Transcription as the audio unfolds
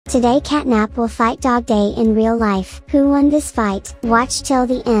Today Catnap will fight Dogday in real life. Who won this fight? Watch till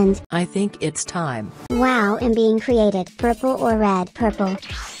the end. I think it's time. Wow, I'm being created. Purple or red? Purple.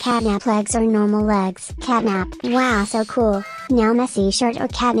 Catnap legs or normal legs? Catnap. Wow, so cool. Now messy shirt or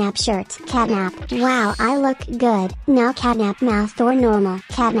Catnap shirt? Catnap. Wow, I look good. Now Catnap mouth or normal?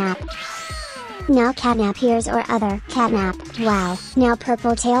 Catnap. Now Catnap ears or other? Catnap. Wow. Now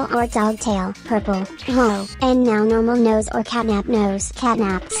purple tail or dog tail? Purple. Whoa. And now normal nose or Catnap nose?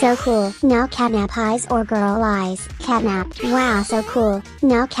 Catnap. So cool. Now Catnap eyes or girl eyes? Catnap. Wow, so cool.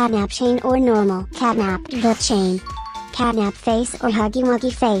 Now Catnap chain or normal? Catnap. The chain. Catnap face or huggy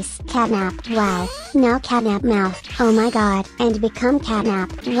wuggy face? Catnap. Wow. Now Catnap mouth. Oh my god. And become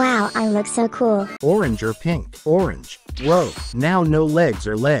Catnap. Wow, I look so cool. Orange or pink? Orange. Whoa, now no legs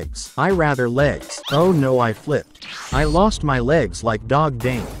or legs. I rather legs. Oh no, I flipped. I lost my legs like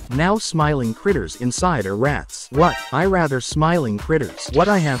Dogday. Now smiling critters inside are rats. What? I rather smiling critters. What?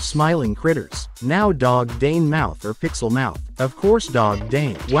 I have smiling critters. Now Dogday mouth or pixel mouth. Of course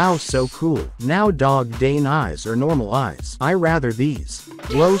Dogday. Wow, so cool. Now Dogday eyes or normal eyes. I rather these.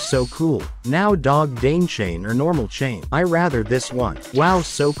 Whoa, so cool. Now Dogday chain or normal chain. I rather this one. Wow,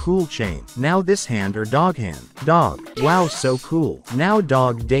 so cool chain. Now this hand or dog hand. Dog. Wow, so cool. Now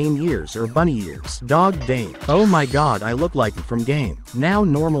Dogday ears or bunny ears. Dogday. Oh my god, I look like from game. Now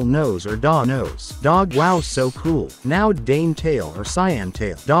normal nose or dog nose. Dog. Wow, so cool. Now Dane tail or cyan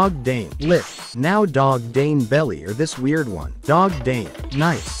tail. Dogday. Lip. Now Dogday belly or this weird one. Dogday.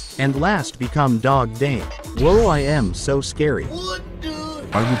 Nice. And last become Dogday. Whoa, I am so scary.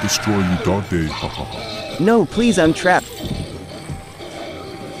 I will destroy you, Dogday. Ha ha ha. No, please, I'm trapped.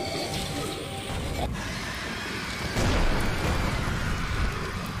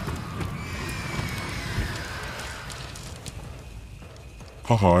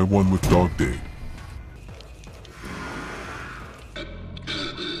 Haha, I won with Dogday.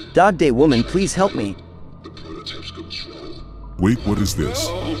 Dogday woman, please help me. Wait, what is this?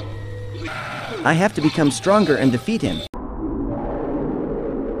 I have to become stronger and defeat him.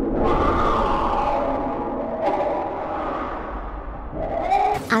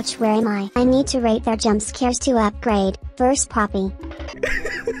 Ouch, where am I? I need to rate their jump scares to upgrade. First Poppy.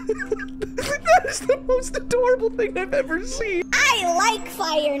 That is the most adorable thing I've ever seen. I like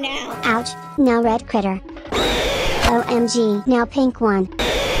fire now. Ouch, now red critter. OMG, now pink one.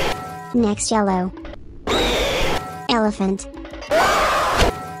 Next yellow. Elephant.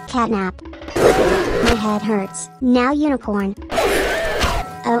 Catnap. My head hurts. Now unicorn.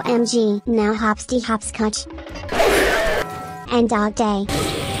 OMG, now hopsty hopscotch. And Dogday.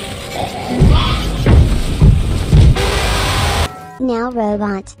 Now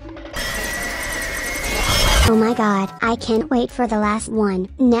robot. Oh my god, I can't wait for the last one.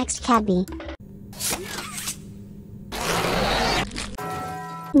 Next Catbee.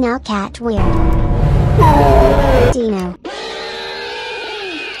 Now Cat Weird. Dino.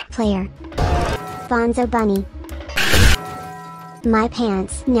 Player. Bonzo Bunny. My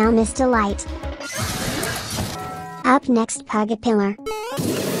pants. Now Miss Delight. Up next Pug-a-Pillar.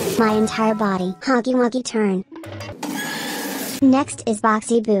 My entire body. Huggy Wuggy turn. Next is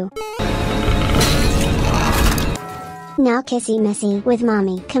Boxy Boo. Now Kissy Missy with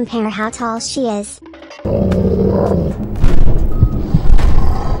Mommy. Compare how tall she is.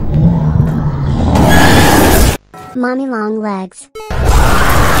 Mommy long legs.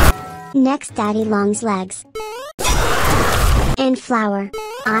 Next Daddy long's legs. And flower.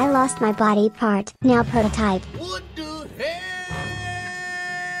 I lost my body part. Now prototype. What the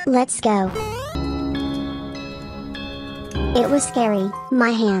hell? Let's go. It was scary. My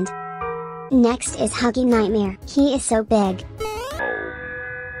hand. Next is Huggy Nightmare. He is so big.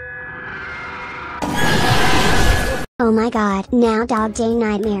 Oh my god. Now Dogday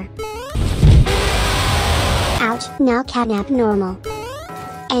Nightmare. Ouch. Now Catnap normal.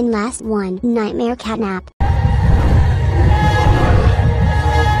 And last one, Nightmare Catnap.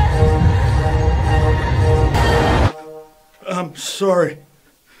 I'm sorry.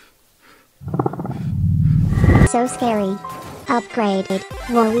 So scary. Upgraded.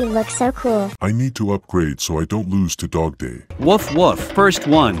 Whoa, we look so cool. I need to upgrade so I don't lose to Dogday. Woof woof, first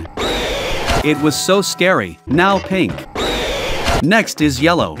one. It was so scary. Now pink. Next is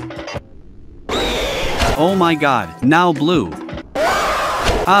yellow. Oh my god, now blue.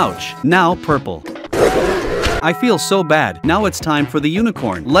 Ouch, now purple. I feel so bad. Now it's time for the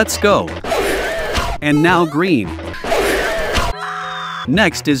unicorn. Let's go. And now green.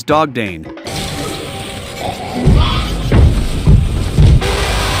 Next is Dogday.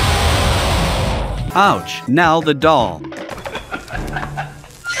 Ouch, now the doll.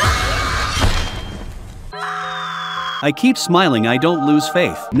 I keep smiling, I don't lose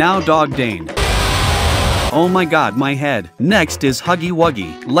faith. Now Dogday. Oh my god, my head. Next is Huggy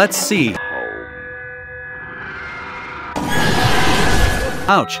Wuggy. Let's see.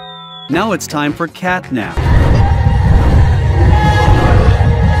 Ouch. Now it's time for Catnap.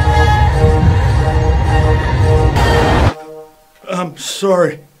 I'm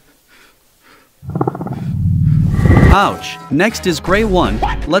sorry. Ouch. Next is Gray One.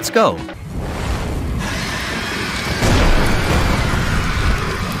 Let's go.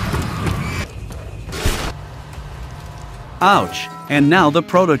 Ouch. And now the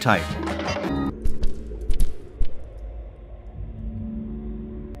prototype.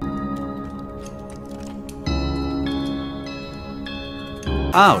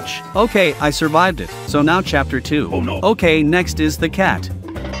 Ouch. Okay, I survived it. So now chapter 2. Oh no. Okay, next is the cat.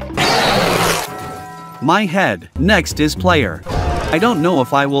 My head. Next is player. I don't know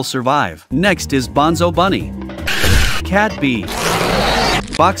if I will survive. Next is Bonzo Bunny. Cat B.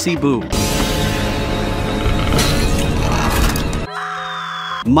 Boxy Boo.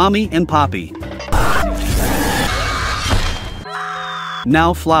 Mommy and Poppy.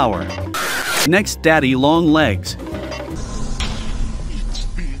 Now Flower. Next Daddy Long Legs.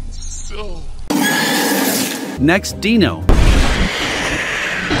 Next Dino.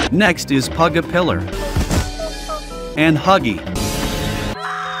 Next is Pug-a-Pillar. And Huggy.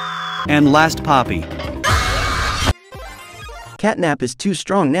 And last Poppy. Catnap is too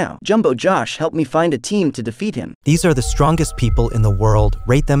strong now. Jumbo Josh, help me find a team to defeat him. These are the strongest people in the world.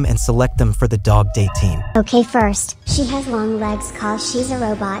 Rate them and select them for the Dogday team. Okay, first, she has long legs cause she's a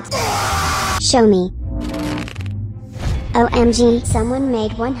robot. Show me. OMG, someone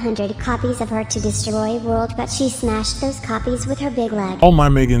made 100 copies of her to destroy world, but she smashed those copies with her big leg. All my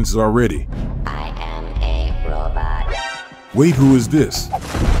Megans are ready. I am a robot. Wait, who is this?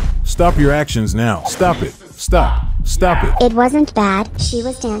 Stop your actions now. Stop it. Stop. Stop it. It wasn't bad, she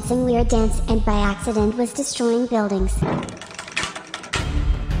was dancing weird dance and by accident was destroying buildings.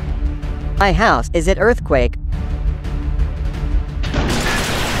 My house is at earthquake.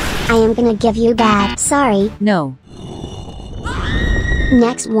 I am gonna give you bad. Sorry. No.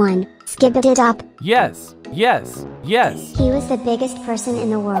 Next one. Skip it up. Yes, yes, yes. He was the biggest person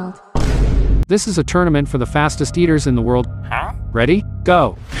in the world. This is a tournament for the fastest eaters in the world. Huh? Ready?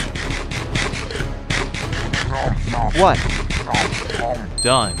 Go. What?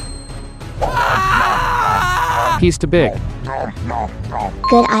 Done. He's too big.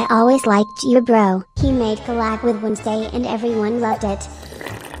 Good, I always liked you, bro. He made collab with Wednesday and everyone loved it.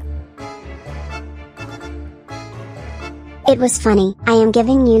 It was funny. I am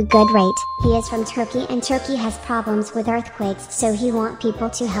giving you good rate. He is from Turkey and Turkey has problems with earthquakes, so he want people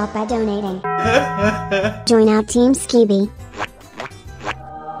to help by donating. Join our team, Skibby.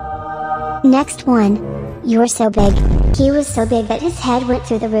 Next one. You're so big. He was so big that his head went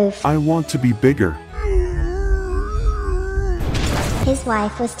through the roof. I want to be bigger. His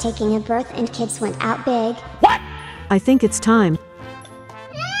wife was taking a birth and kids went out big. What? I think it's time.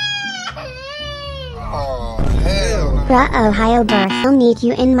 Bruh, Ohio birth. I'll need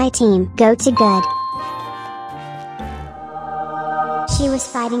you in my team. Go to good. She was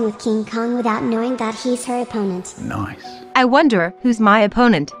fighting with King Kong without knowing that he's her opponent. Nice. I wonder who's my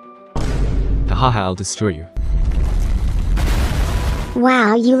opponent. Haha, I'll destroy you.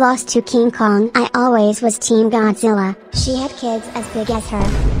 Wow, you lost to King Kong. I always was Team Godzilla. She had kids as big as her.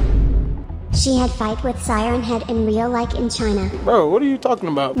 She had fight with Siren Head in real like in China. Bro, what are you talking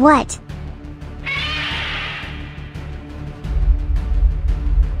about? What?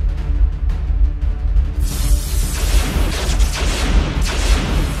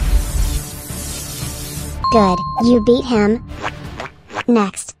 Good, you beat him.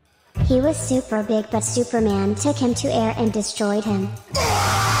 Next. He was super big, but Superman took him to air and destroyed him.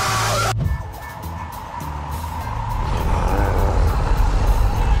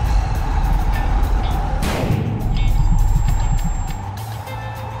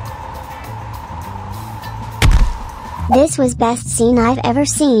 This was best scene I've ever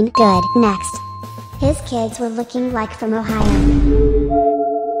seen. Good. Next. His kids were looking like from Ohio.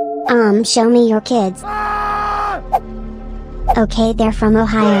 Show me your kids. Okay, they're from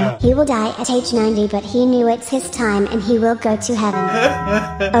Ohio. He will die at age 90, but he knew it's his time and he will go to heaven.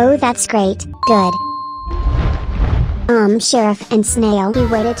 Oh, that's great. Good. Sheriff and Snail. He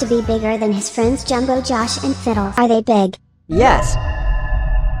waited to be bigger than his friends Jumbo, Josh, and Fiddle. Are they big? Yes.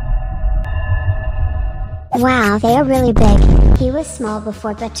 Wow, they are really big. He was small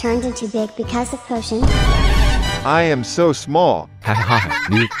before but turned into big because of potion. I am so small.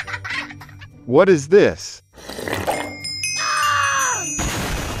 What is this?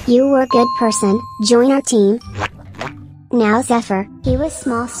 You were a good person. Join our team. Now Zephyr, he was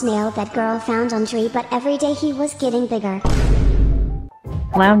small snail that girl found on tree, but every day he was getting bigger.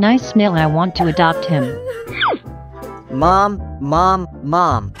 Wow, nice snail, I want to adopt him. Mom.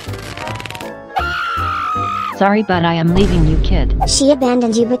 Sorry, but I am leaving you, kid. She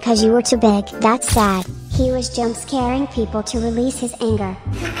abandoned you because you were too big. That's sad. He was jump scaring people to release his anger.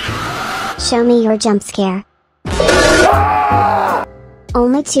 Show me your jump scare.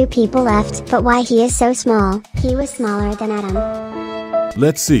 Only 2 people left, but why he is so small? He was smaller than Adam.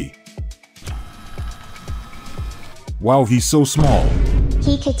 Let's see. Wow, he's so small.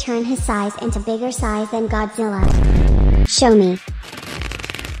 He could turn his size into bigger size than Godzilla. Show me.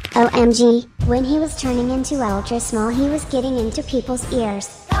 OMG, when he was turning into ultra small, he was getting into people's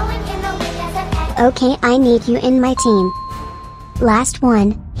ears. Okay, I need you in my team. Last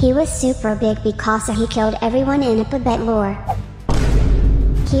one, he was super big because he killed everyone in Alphabet lore.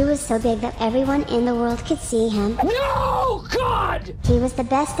 He was so big that everyone in the world could see him. No, God! He was the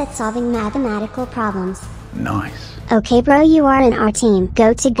best at solving mathematical problems. Nice. Okay bro, you are in our team.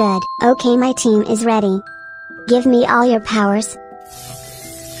 Go to good. Okay, my team is ready. Give me all your powers.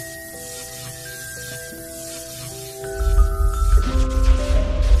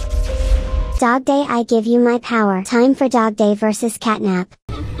 Dogday, I give you my power. Time for Dogday versus Catnap.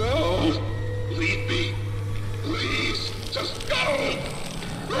 No! Leave me! Please! Just go!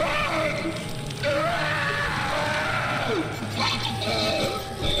 Run!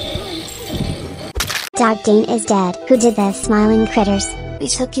 Dogday is dead. Who did this, smiling critters? We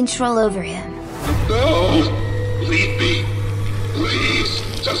took control over him. No! Leave me! Please!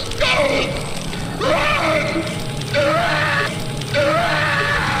 Just go! Run!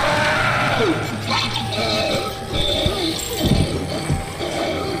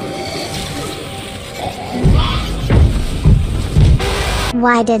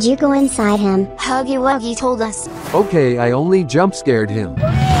 Why did you go inside him? Huggy Wuggy told us. Okay, I only jump scared him. Wait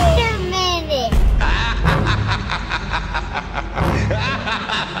a minute!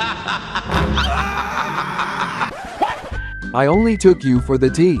 I only took you for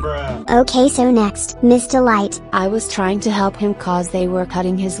the tea. Okay, so next, Miss Delight. I was trying to help him cause they were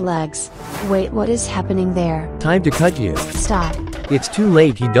cutting his legs. Wait, what is happening there? Time to cut you. Stop. It's too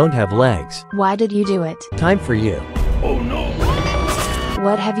late, he don't have legs. Why did you do it? Time for you. Oh no!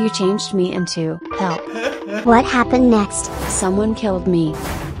 What have you changed me into? Help. What happened next? Someone killed me.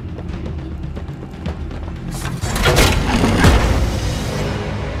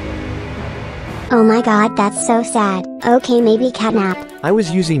 Oh my god, that's so sad. Okay, maybe Catnap. I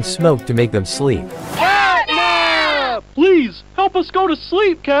was using smoke to make them sleep. Catnap! Please, help us go to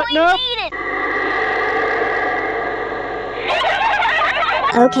sleep, Catnap!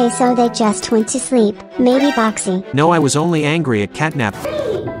 Okay, so they just went to sleep. Maybe Boxy. No, I was only angry at Catnap.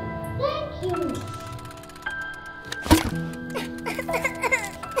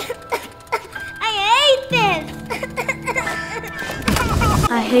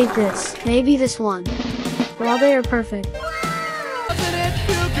 I hate this. Maybe this one. Well, they are perfect. Doesn't it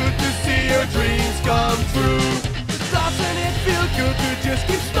feel good to see your dreams come true? Doesn't it feel good to just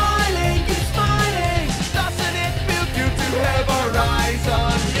keep smiling, keep smiling? Doesn't it feel good to have our eyes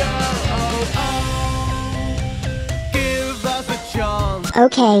on you? Give us a chance.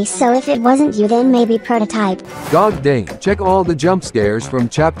 Okay, so if it wasn't you, then maybe Prototype. Dogday, check all the jump scares from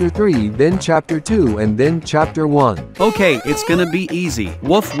chapter 3, then chapter 2, and then chapter 1. Okay, it's gonna be easy.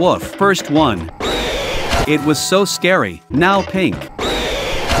 Woof woof. First one. It was so scary. Now pink.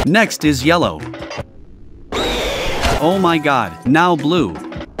 Next is yellow. Oh my god. Now blue.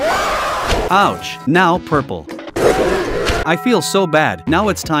 Ouch. Now purple. I feel so bad. Now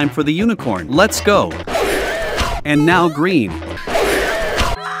it's time for the unicorn. Let's go. And now green.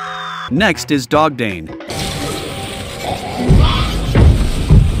 Next is Dogday.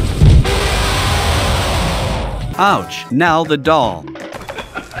 Ouch. Now the doll.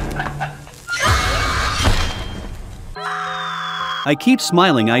 I keep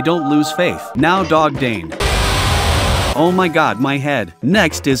smiling, I don't lose faith. Now Dogday. Oh my god, my head.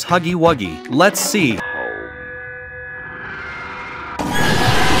 Next is Huggy Wuggy. Let's see.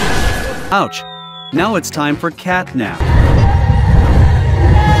 Ouch. Now it's time for Catnap.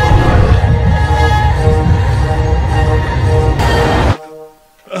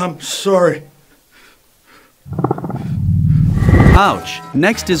 I'm sorry. Ouch.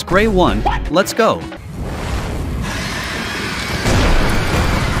 Next is Gray 1. Let's go.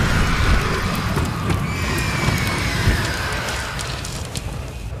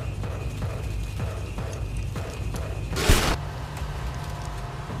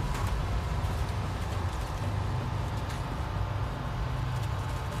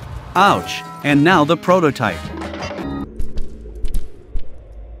 Ouch. And now the prototype.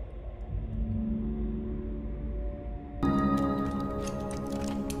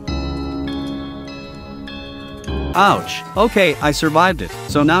 Ouch. Okay, I survived it.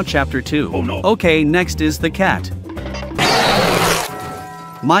 So now chapter 2. Oh no. Okay, next is the cat.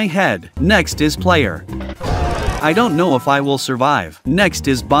 My head. Next is player. I don't know if I will survive. Next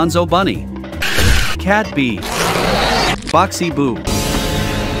is Bonzo Bunny. Cat B. Boxy Boo.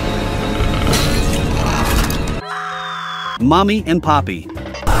 Mommy and Poppy.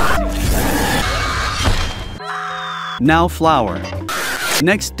 Now Flower.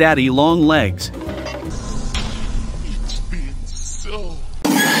 Next Daddy Long Legs.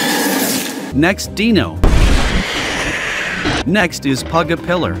 Next Dino. Next is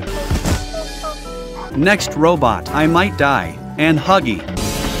Pug-a-Pillar. Next Robot, I Might Die, and Huggy.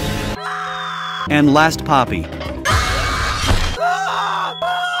 And last Poppy.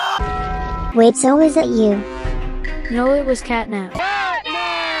 Wait, so is it you? No, it was Catnap.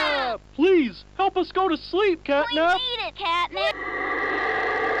 Catnap! Please, help us go to sleep, Catnap! We need it, Catnap!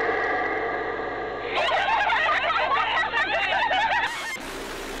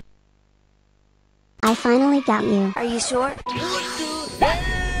 I finally got you. Are you sure?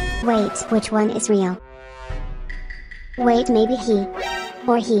 Wait, which one is real? Wait, maybe he.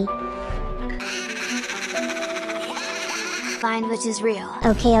 Or he. Find which is real.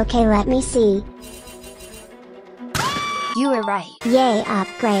 Okay, let me see. You were right. Yay,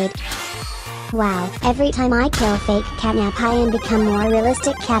 upgrade. Wow, every time I kill fake Catnap I am become more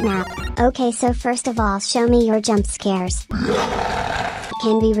realistic Catnap. Okay, so first of all show me your jump scares.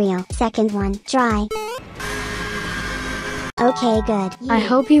 Can be real. Second one, try. Okay, good. I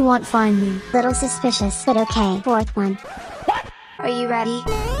hope you won't find me. Little suspicious, but okay. Fourth one. Are you ready?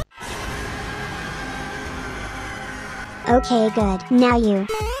 Okay, good. Now you.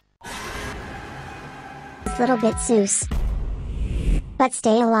 It's a little bit Seuss. But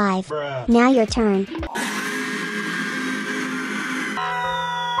stay alive. Bruh. Now your turn.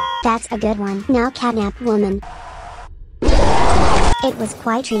 That's a good one. Now Catnap woman. It was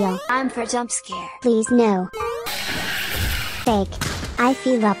quite real. I'm for jump scare. Please no. Fake. I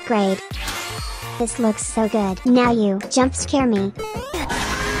feel upgrade. This looks so good. Now you jump scare me.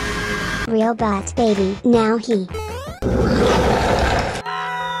 Real butt baby. Now he.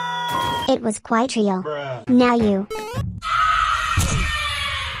 It was quite real. Bruh. Now you.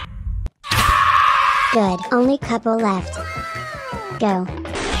 Good. Only couple left. Go.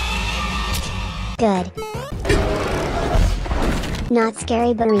 Good. Not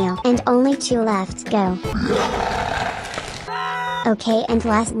scary but real. And only 2 left. Go. Okay, and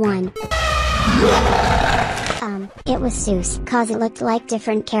last one. It was Seuss, cause it looked like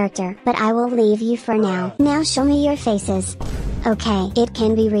different character, but I will leave you for now. Now show me your faces. Okay, it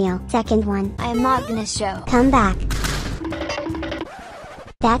can be real. Second one. I am not gonna show. Come back.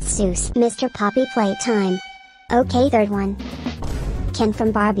 That's Seuss. Mr. Poppy playtime. Okay, third one. Ken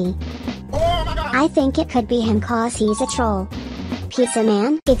from Barbie. I think it could be him cause he's a troll. Pizza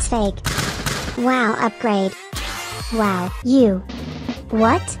Man, it's fake. Wow, upgrade. Wow, you.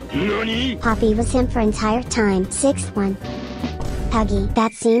 What? Nani? Poppy was him for entire time. Sixth one. Huggy,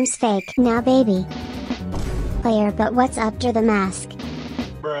 that seems fake. Now baby. Player, but what's after the mask?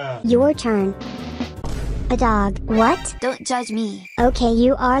 Bruh. Your turn. A dog. What? Don't judge me. Okay,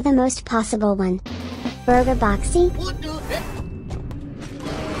 you are the most possible one. Burger Boxy?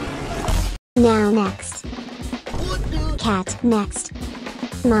 Now next. Cat, next.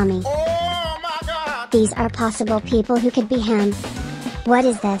 Mommy. These are possible people who could be him. What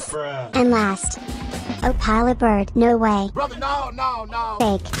is this? Bruh. And last. Oh, pilot bird, no way. Brother, no.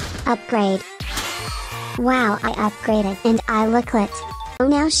 Fake. Upgrade. Wow, I upgraded and I look lit. Oh,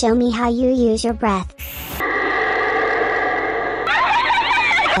 now show me how you use your breath.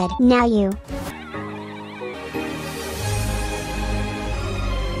 Good, now you.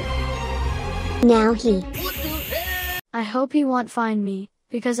 Now he. I hope he won't find me,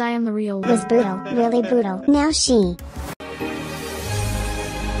 because I am the real one. Was brutal, really brutal. Now she.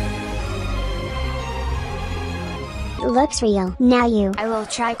 Looks real. Now you. I will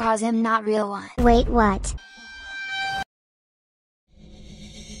try cause him not real one. Wait, what?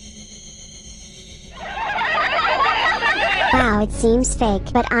 Wow, it seems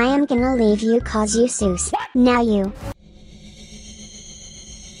fake, but I am gonna leave you cause you Seuss. Now you.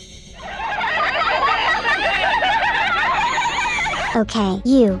 Okay,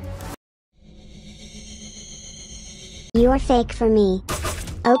 you. You are fake for me.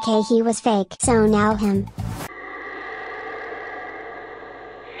 Okay, he was fake, so now him.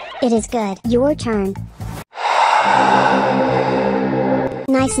 It is good. Your turn.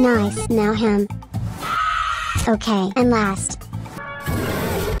 Nice, now him. Okay, and last.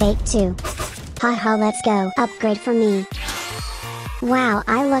 Fake 2. Haha, let's go. Upgrade for me. Wow,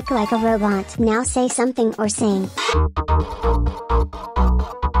 I look like a robot. Now say something or sing.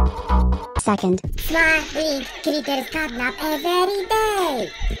 Second. Smiley critters catnap every day.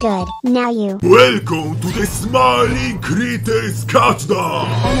 Good. Now you. Welcome to the Smiling Critters Catnap.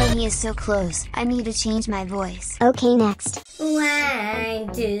 Oh no, he is so close. I need to change my voice. Okay, next. Why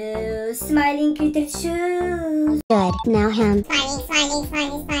do smiling critters choose? Good. Now him. Smiling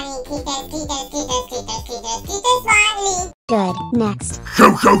critters, smiling. Good. Next.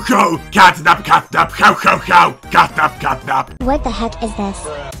 Ho ho ho! Catnap, catnap, ho ho ho! Catnap, catnap. What the heck is this?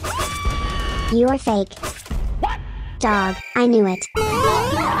 You are fake. Dog, I knew it.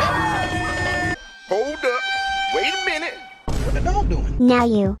 Hold up. Wait a minute. What the dog doing? Now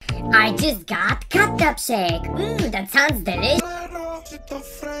you. I just got catnap shake. That sounds delicious.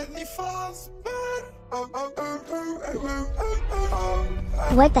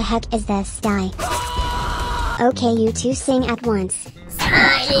 What the heck is this? Die. Okay, you two sing at once.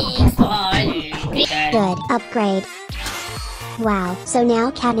 Good. Upgrade. Wow, so now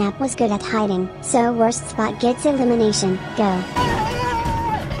Catnap was good at hiding, so worst spot gets elimination. Go.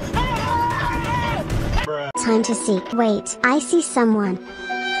 Time to see. Wait, I see someone.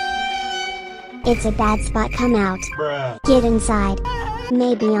 It's a bad spot, come out. Get inside.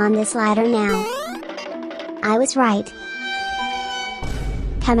 Maybe on this ladder now. I was right.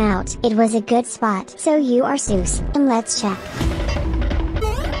 Come out. It was a good spot. So you are Seuss, and let's check.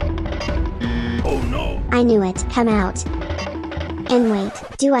 Oh no! I knew it. Come out. And wait,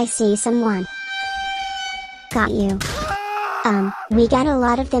 do I see someone? Got you. We got a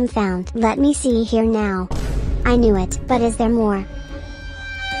lot of them found. Let me see here now. I knew it, but is there more?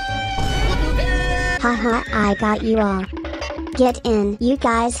 Haha, I got you all. Get in. You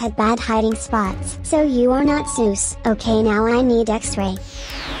guys had bad hiding spots, so you are not Seuss. Okay, now I need X-ray.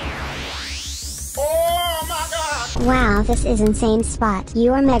 Oh my god! Wow, this is insane spot.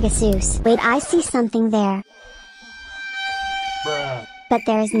 You are Mega Seuss. Wait, I see something there. But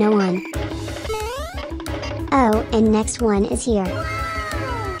there is no one. Oh, and next one is here.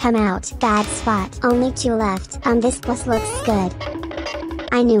 Come out. Bad spot. Only 2 left. This plus looks good.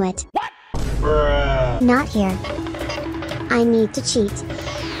 I knew it. Not here. I need to cheat.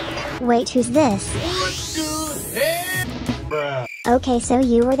 Wait, who's this? Okay, so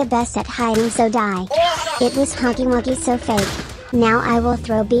you were the best at hiding, so die. It was Huggy Wuggy, so fake. Now I will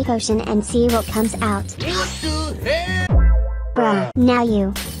throw Bee Potion and see what comes out. Bruh, now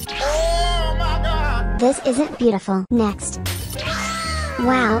you. Oh my god! This isn't beautiful. Next.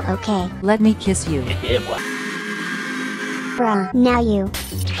 Wow, okay. Let me kiss you. Bruh, now you.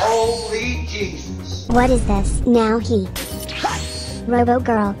 Holy Jesus! What is this? Now he. Robo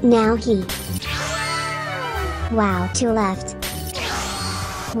Girl, now he. Wow, 2 left.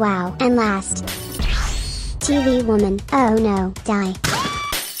 Wow, and last. TV Woman, oh no, die.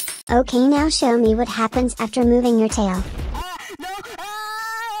 Okay, now show me what happens after moving your tail.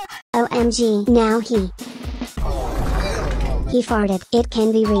 OMG, now he. He farted. It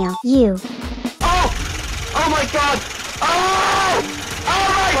can be real. You. Oh! Oh my god! Oh!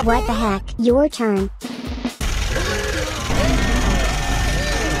 Oh my... What the heck? Your turn.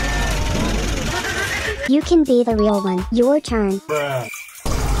 You can be the real one. Your turn.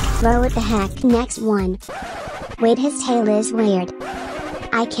 Bro, what the heck? Next one. Wait, his tail is weird.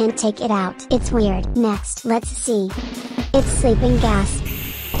 I can't take it out. It's weird. Next, let's see. It's sleeping gas.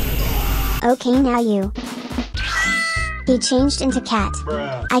 Okay, now you. He changed into cat.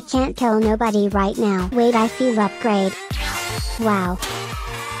 I can't kill nobody right now. Wait, I feel upgrade. Wow.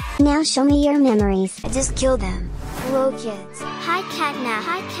 Now show me your memories. I just killed them. Hello, kids. Hi, Catnap.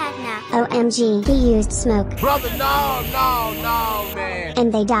 Hi, Catnap. OMG, he used smoke. Brother, no, man.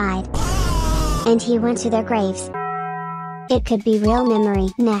 And they died. And he went to their graves. It could be real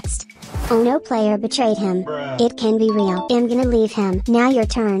memory. Next. Oh no, player betrayed him. It can be real. I'm gonna leave him. Now your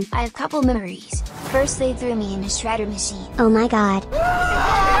turn. I have couple memories. First they threw me in a shredder machine. Oh my god.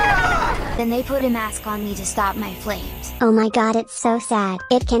 Then they put a mask on me to stop my flames. Oh my god, it's so sad.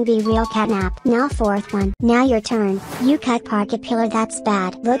 It can be real. Catnap. Now 4th one. Now your turn. You cut Parket Pillar, that's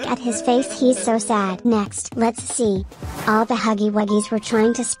bad. Look at his face, he's so sad. Next, let's see. All the Huggy Wuggies were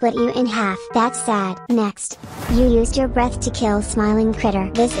trying to split you in half. That's sad. Next. You used your breath to kill Smiling Critter.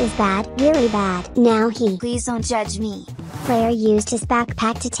 This is bad, really bad. Now he. Please don't judge me. Player used his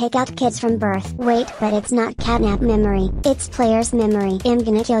backpack to take out kids from birth. Wait, but it's not Catnap memory. It's player's memory. I'm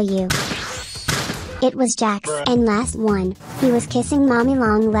gonna kill you. It was Jax. And last one. He was kissing Mommy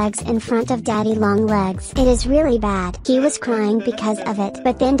Long Legs in front of Daddy Long Legs. It is really bad. He was crying because of it.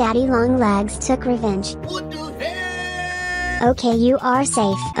 But then Daddy Long Legs took revenge. Okay, you are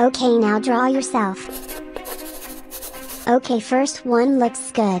safe. Okay, now draw yourself. Okay, first one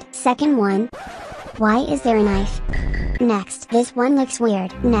looks good. Second one. Why is there a knife? Next, this one looks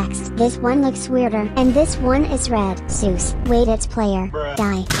weird. Next, this one looks weirder. And this one is red. Zeus. Wait, it's player.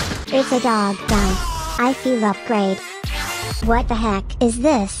 Die. It's a dog. Die. I feel upgrade. What the heck is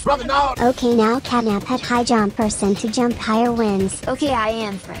this? Brother, no! Okay, now Catnap had high jump person to jump higher wins. Okay, I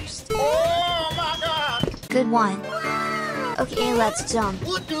am first. Oh my god! Good one. Okay, let's jump.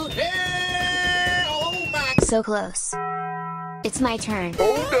 What the hell? Oh my... So close. It's my turn.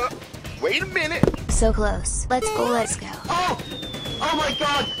 Hold up. Wait a minute. So close. Let's go, let's go. Oh! Oh my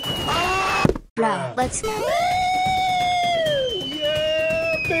god! Oh! Bro, let's go.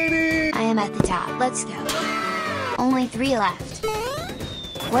 Yeah, baby! I am at the top. Let's go. Only 3 left.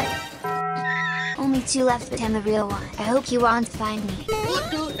 What? Only 2 left, but I'm the real one. I hope you won't find me. What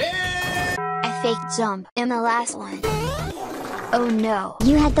the hell? I faked jump. I'm the last one. Oh no.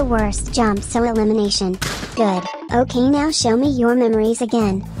 You had the worst jump, so elimination. Good. Okay, now show me your memories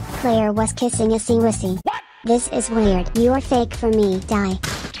again. Player was kissing a sea-wissy. This is weird. You are fake for me. Die.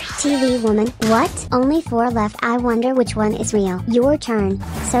 TV woman. What? Only 4 left. I wonder which one is real. Your turn.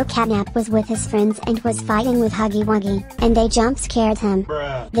 So Catnap was with his friends and was fighting with Huggy Wuggy, and they jump scared him.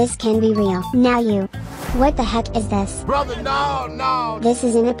 This can be real. Now you. What the heck is this? Brother, no! This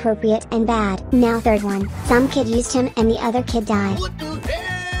is inappropriate and bad. Now third one. Some kid used him and the other kid died. What the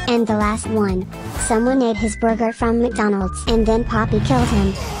hell? And the last one. Someone ate his burger from McDonald's and then Poppy killed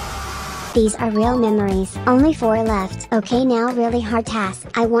him. These are real memories. Only 4 left. Okay, now really hard task.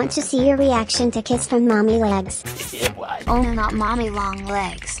 I want to see your reaction to kiss from mommy legs. Oh, not mommy long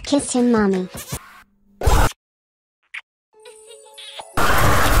legs. Kissed him mommy.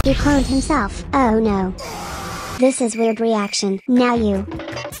 He cloned himself. Oh no. This is weird reaction. Now you.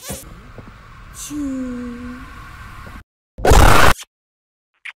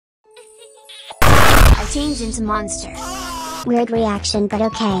 I changed into monster. Weird reaction, but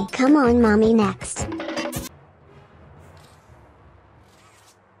okay. Come on, mommy, next.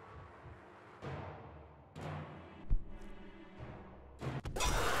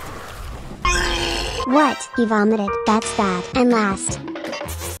 What? He vomited. That's bad. And last.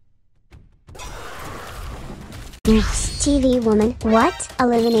 Oops. TV woman. What?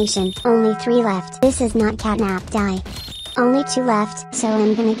 Elimination. Only 3 left. This is not Catnap. Die. Only 2 left, so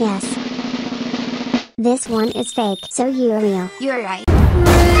I'm gonna guess. This one is fake, so you're real. You're right.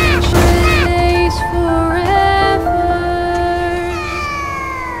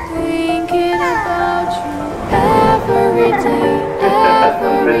 Thinking about you every day.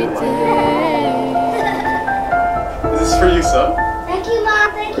 Is this for you, son? Thank you,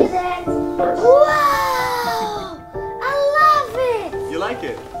 Mom. Thank you, Dad. Wow! I love it! You like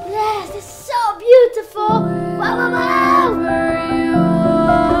it? Yes, it's so beautiful! Wow, wow, wow!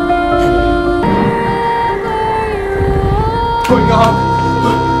 Going on?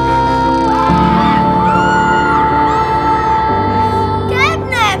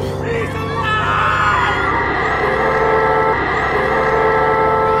 Catnap!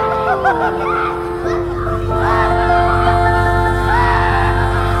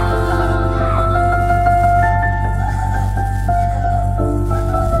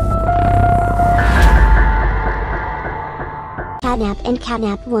 Catnap and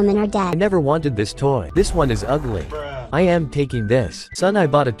Catnap woman are I dead. never wanted this toy. This one is ugly. I am taking this. Son, I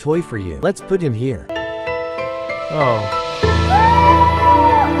bought a toy for you. Let's put him here. Oh.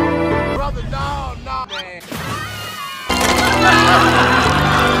 Brother, no, man.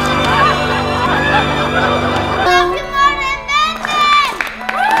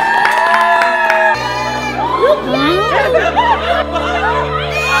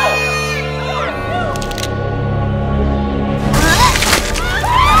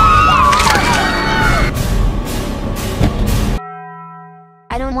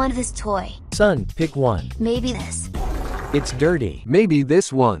 I don't want this toy. Son, pick one. Maybe this. It's dirty. Maybe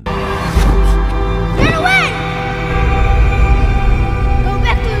this one. Get away! Go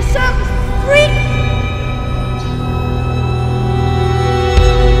back to the circus, freak!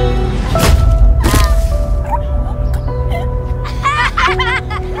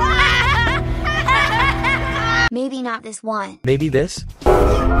 Maybe not this one. Maybe this? Hey,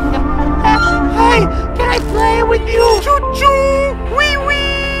 can I play with you? Choo-choo!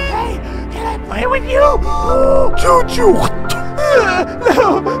 Wee-wee! Hey, can I play with you? Ooh, choo-choo!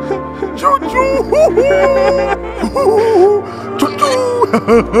 No! Choo-choo! Choo-choo!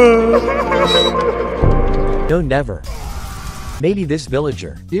 No, never. Maybe this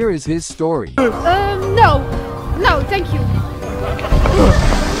villager. Here is his story. No. No, thank you.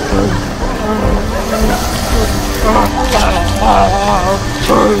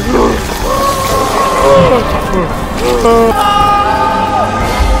 Mama!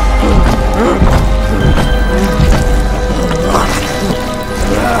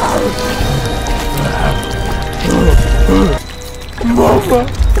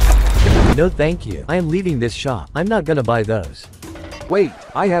 No thank you. I am leaving this shop. I'm not gonna buy those. Wait,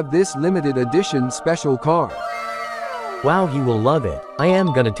 I have this limited edition special car. Wow, you will love it. I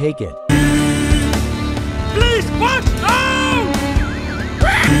am gonna take it. Please watch out!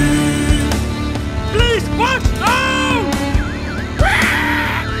 Please watch out!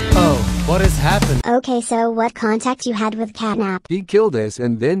 Oh, what has happened? Okay, so what contact you had with Catnap? He killed us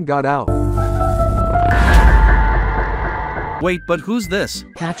and then got out. Wait, but who's this?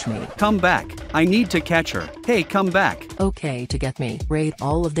 Catch me. Come back. I need to catch her. Hey, come back. Okay, to get me, rate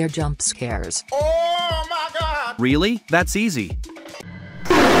all of their jump scares. Oh my god! Really? That's easy.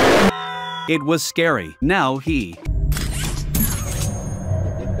 It was scary. Now he.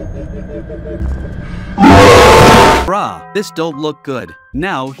 Bruh, this don't look good.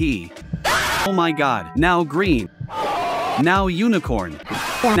 Now he. Oh my god. Now green. Now unicorn.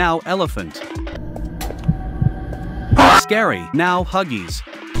 Now elephant. Scary. Now Huggies.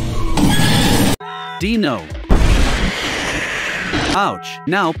 Dino. Ouch.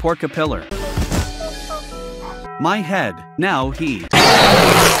 Now Porcapillar. My head. Now he.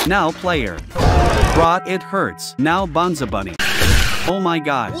 Now player. Rot, it hurts. Now Bonza Bunny. Oh my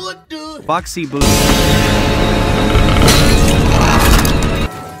god. Boxy Boo.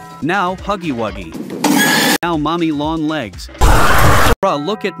 Now Huggy Wuggy. Now Mommy Long Legs. Bruh,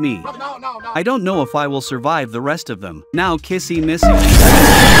 look at me. I don't know if I will survive the rest of them. Now Kissy Missy.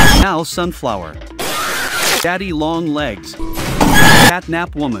 Now Sunflower. Daddy Long Legs.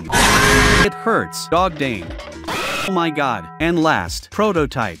 Catnap Woman. It hurts. Dogday. Oh my god. And last,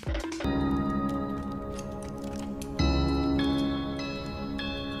 Prototype.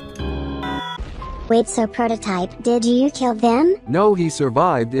 Wait, so Prototype, did you kill them? No, he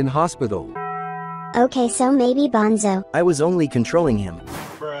survived in hospital. Okay, so maybe Bonzo. I was only controlling him.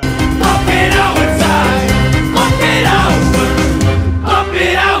 Up and out inside! Up and out! Up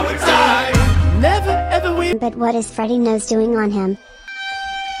and out inside! Never ever win! But what is Freddy Nose doing on him?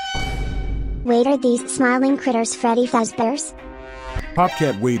 Wait, are these smiling critters Freddy Fazbear's?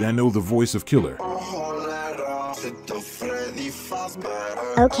 Popcat, wait, I know the voice of Killer.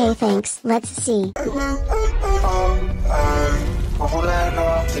 Okay, thanks, let's see.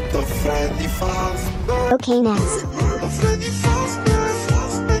 Okay, next.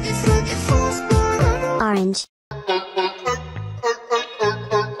 Orange.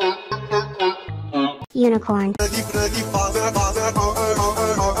 Unicorn.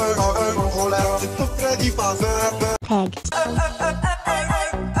 Pig.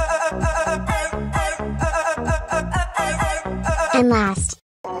 And last.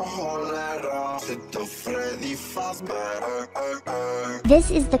 This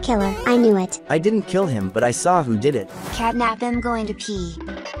is the killer, I knew it. I didn't kill him, but I saw who did it. Catnap, I'm going to pee.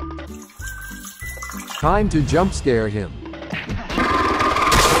 Time to jump scare him.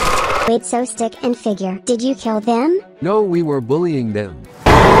 Wait, so stick and figure, did you kill them? No, we were bullying them.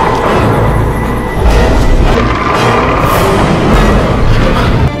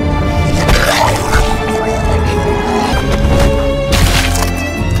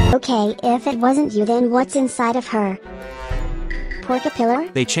 Okay, if it wasn't you, then what's inside of her?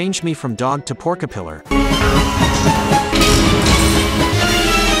 Porcapillar? They changed me from dog to Porcapillar.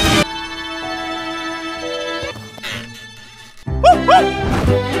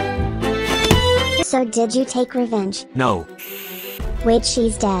 So did you take revenge? No. Wait,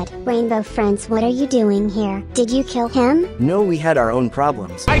 she's dead. Rainbow friends, what are you doing here? Did you kill him? No, we had our own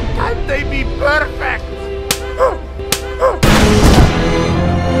problems. Why can't they be perfect?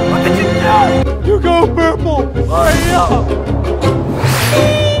 What did you do? You go purple! Hurry up!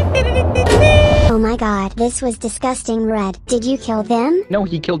 Oh my god, this was disgusting. Red, did you kill them? No,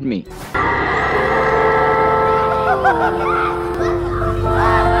 he killed me.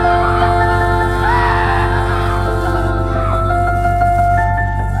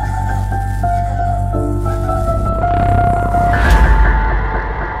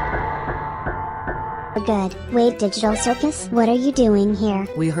 Good. Wait, Digital Circus, what are you doing here?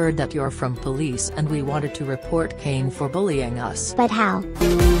 We heard that you're from police and we wanted to report Kane for bullying us. But how?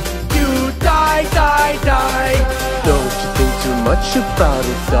 You die, die, die! Don't you think too much about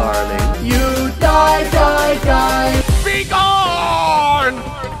it, darling. You die, die, die! Be gone!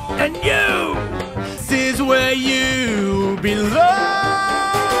 And you! This is where you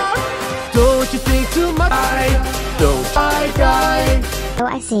belong! Don't you think too much? Don't die, die! Oh,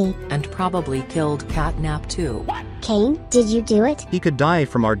 I see. And probably killed Catnap too. K Kane, did you do it? He could die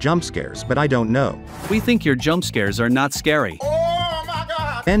from our jump scares, but I don't know. We think your jump scares are not scary.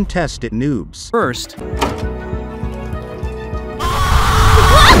 Then test it, noobs. First.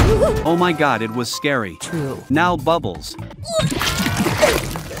 Oh my god, it was scary. True. Now Bubbles.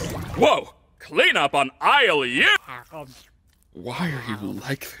 Whoa! Clean up on aisle you! Why are you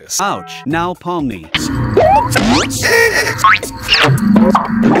like this? Ouch. Now Palmy.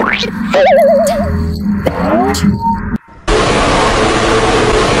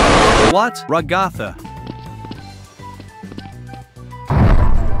 What? Ragatha.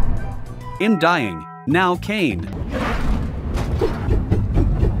 In dying. Now Kane.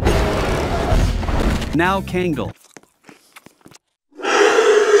 Now Kangle.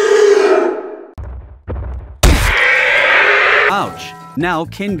 Ouch. Now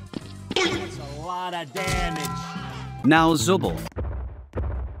King. That's a lot of damage. Now Zubble.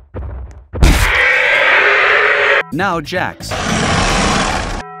 Now Jax.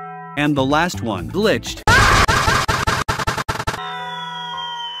 And the last one, glitched.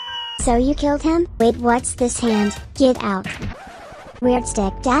 So you killed him? Wait, what's this hand? Get out. Weird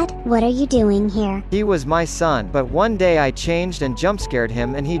stick. Dad, what are you doing here? He was my son, but one day I changed and jump scared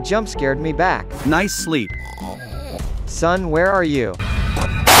him and he jump scared me back. Nice sleep. Son, where are you?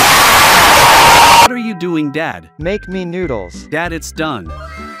 What are you doing, Dad? Make me noodles. Dad, it's done.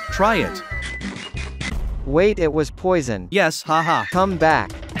 Try it. Wait, it was poison. Yes, haha. Come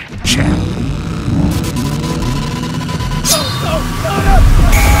back.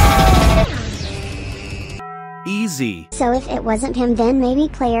 Easy. So if it wasn't him, then maybe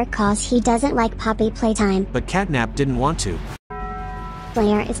Claire, cause he doesn't like puppy playtime. But Catnap didn't want to.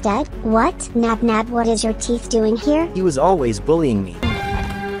 Claire is dead? What? Nab Nab, what is your teeth doing here? He was always bullying me.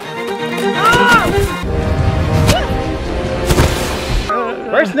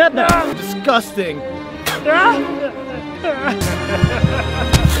 Where's Nab Nab? Disgusting.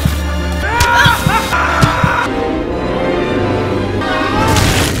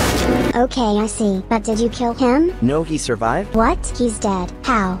 Okay, I see. But did you kill him? No, he survived? What? He's dead.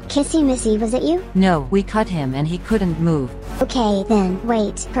 How? Kissy Missy, was it you? No, we cut him and he couldn't move. Okay then,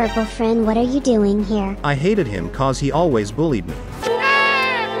 wait. Purple friend, what are you doing here? I hated him cause he always bullied me.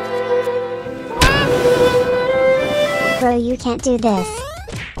 Bro, you can't do this.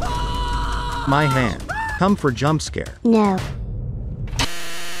 My hand. Come for jump scare. No.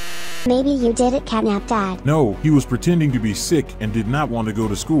 Maybe you did it, Catnap Dad. No, he was pretending to be sick and did not want to go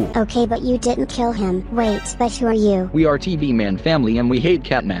to school. Okay, but you didn't kill him. Wait, but who are you? We are TV Man family and we hate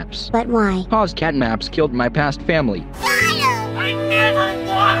catnaps. But why? Cause catnaps killed my past family. I never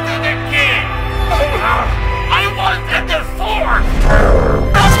wanted a kid! I wanted the four!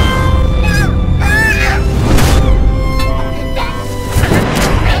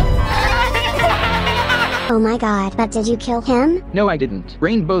 Oh my god, but did you kill him? No, I didn't.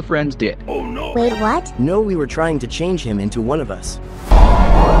 Rainbow friends did. Oh no. Wait, what? No, we were trying to change him into one of us.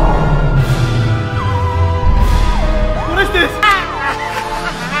 What is this?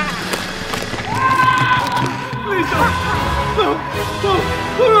 Please don't. No.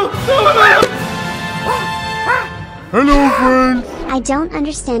 Hello, friends. I don't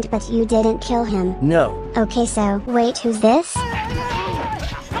understand, but you didn't kill him. No. Okay, so, wait, who's this?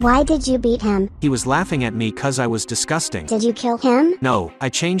 Why did you beat him? He was laughing at me cause I was disgusting. Did you kill him? No, I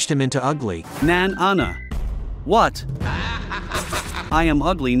changed him into ugly. Nan Anna. What? I am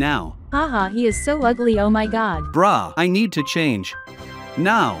ugly now. Haha, he is so ugly, oh my god. Bruh, I need to change.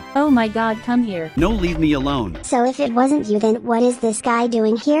 Now. Oh my god, come here. No, leave me alone. So if it wasn't you, then what is this guy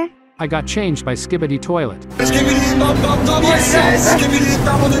doing here? I got changed by Skibbity Toilet.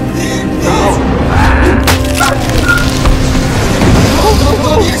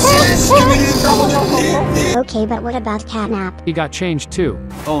 Okay, but what about Catnap? He got changed too.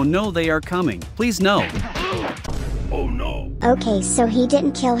 Oh no, they are coming. Please no. Oh no. Okay, so he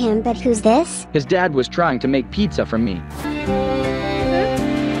didn't kill him, but who's this? His dad was trying to make pizza from me.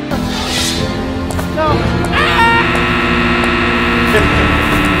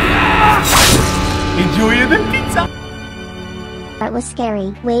 Enjoy the pizza. That was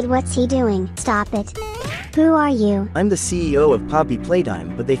scary. Wait, what's he doing? Stop it. Who are you? I'm the CEO of Poppy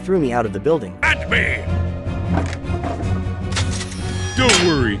Playtime, but they threw me out of the building. At me! Don't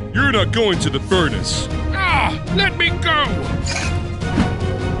worry, you're not going to the furnace. Ah! Let me go!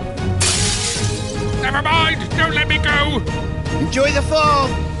 Never mind! Don't let me go! Enjoy the fall!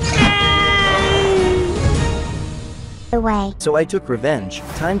 Away. So I took revenge.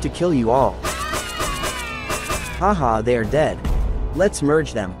 Time to kill you all. Haha, they are dead. Let's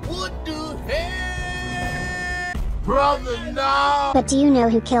merge them. Brother, no! But do you know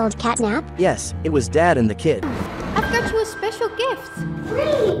who killed Catnap? Yes, it was Dad and the kid. got you a special gift.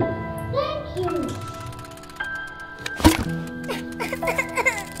 Great! Thank you!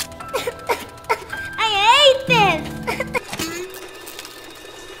 I hate this!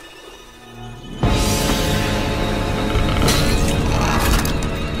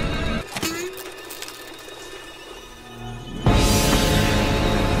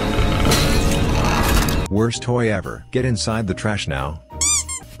 Worst toy ever. Get inside the trash now.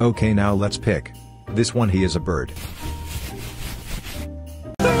 Okay, now let's pick. This one, he is a bird.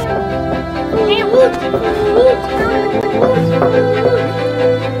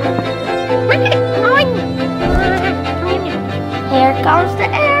 Here comes the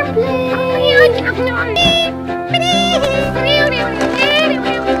airplane!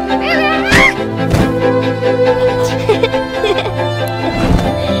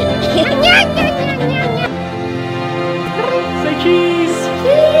 Say cheese!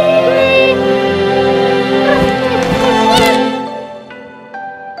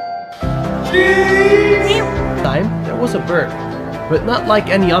 Time, there was a bird, but not like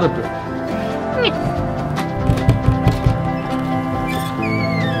any other bird.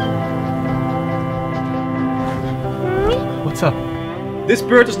 What's up? This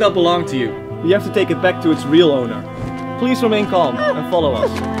bird does not belong to you. You have to take it back to its real owner. Please remain calm and follow us.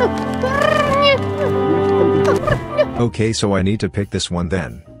 Okay, so I need to pick this one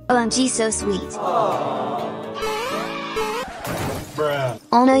then. OMG, so sweet.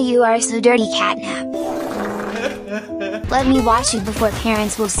 Oh no, you are so dirty, Catnap. Let me watch you before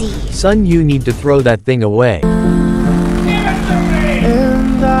parents will see you. Son, you need to throw that thing away.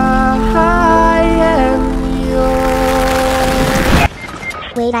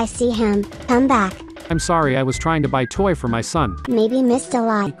 Wait, I see him. Come back. I'm sorry, I was trying to buy toy for my son. Maybe missed a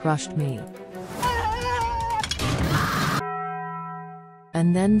lot. He crushed me.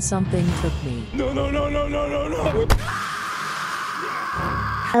 And then something took me. No.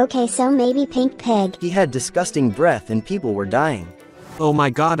 Okay, so maybe Pink Pig. He had disgusting breath and people were dying. Oh my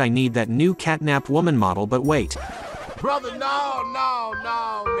god, I need that new Catnap woman model, but wait. Brother, no,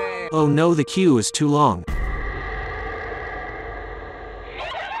 man. Oh no, the queue is too long.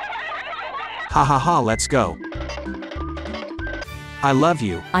 Ha ha ha, let's go. I love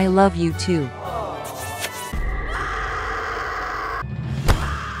you. I love you too.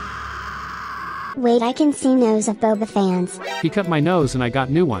 Wait, I can see nose of Boba fans. He cut my nose and I got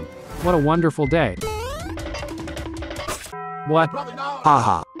new one. What a wonderful day. What?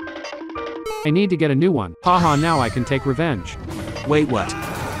 Haha. I need to get a new one. Haha, now I can take revenge. Wait, what?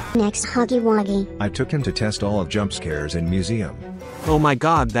 Next, Huggy Wuggy. I took him to test all of jump scares in museum. Oh my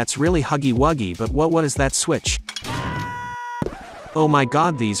god, that's really Huggy Wuggy, but what is that switch? Oh my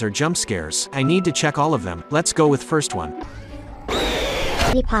god, these are jump scares. I need to check all of them. Let's go with first one.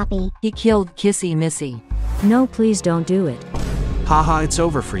 Poppy. He killed Kissy Missy. No, please don't do it. Haha, it's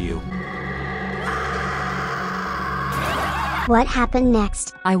over for you. What happened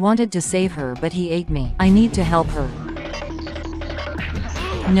next? I wanted to save her, but he ate me. I need to help her.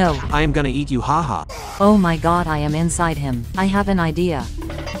 No. I am gonna eat you, haha. Oh my god, I am inside him. I have an idea.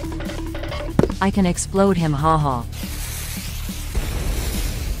 I can explode him, haha.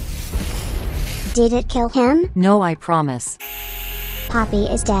 Did it kill him? No, I promise. Poppy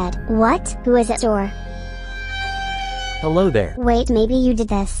is dead. What? Who is it, or? Hello there. Wait, maybe you did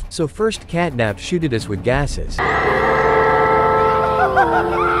this. So first Catnap shooted us with gases.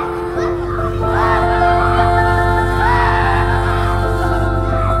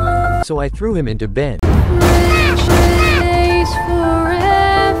 So I threw him into bin.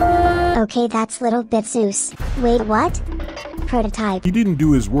 Okay, that's little bit Zeus. Wait, what? Prototype. He didn't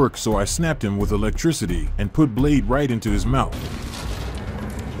do his work, so I snapped him with electricity and put Blade right into his mouth.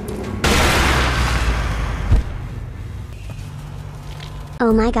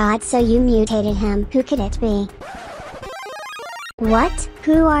 Oh my god, so you mutated him. Who could it be? What?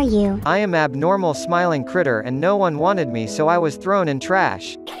 Who are you? I am abnormal smiling critter and no one wanted me, so I was thrown in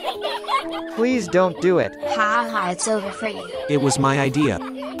trash. Please don't do it. Ha, it's over for you. It was my idea.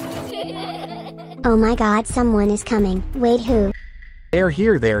 Oh my god, someone is coming. Wait, who? They're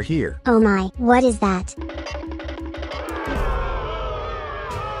here. Oh my, what is that?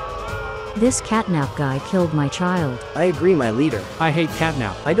 This Catnap guy killed my child. I agree, my leader. I hate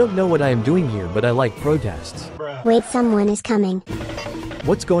Catnap. I don't know what I am doing here, but I like protests. Wait, someone is coming.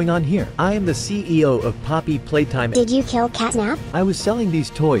 What's going on here? I am the CEO of Poppy Playtime. Did you kill Catnap? I was selling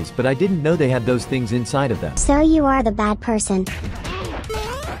these toys, but I didn't know they had those things inside of them. So you are the bad person.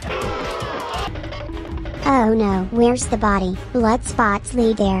 Oh no, where's the body? Blood spots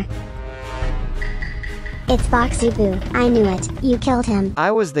lead there. It's Boxy Boo. I knew it. You killed him. I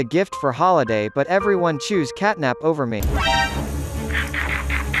was the gift for holiday, but everyone choose Catnap over me.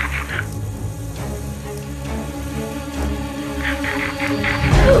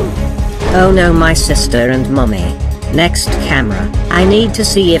 Oh no, my sister and mommy. Next camera. I need to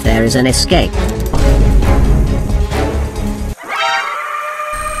see if there is an escape.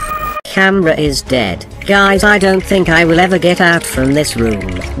 Camera is dead. Guys, I don't think I will ever get out from this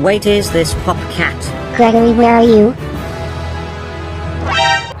room. Wait, is this Pop Cat? Gregory, where are you?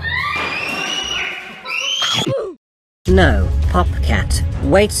 No, Pop Cat.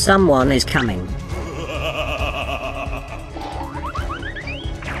 Wait, someone is coming.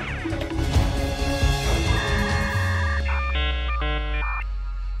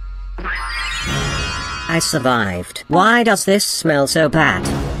 I survived. Why does this smell so bad?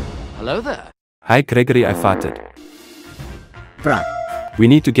 Hello there. Hi Gregory, I farted. Bruh. We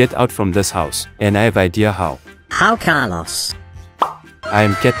need to get out from this house, and I have idea how. How, Carlos? I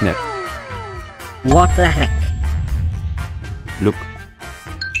am Catnap. What the heck? Look.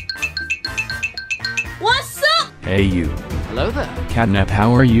 What's up? Hey you. Hello there. Catnap,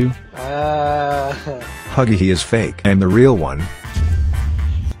 how are you? Huggy, he is fake. I'm the real one.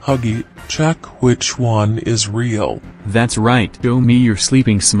 Huggy, check which one is real. That's right. Show me your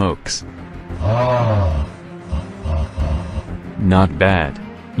sleeping smokes. Not bad.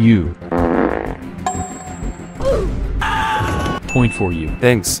 You. Point for you.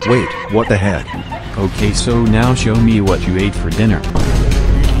 Thanks. Wait, what the heck? Okay, so now show me what you ate for dinner.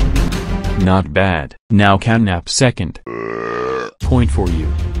 Not bad. Now Catnap second. Point for you.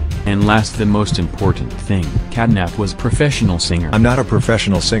 And last, the most important thing, Catnap was professional singer. I'm not a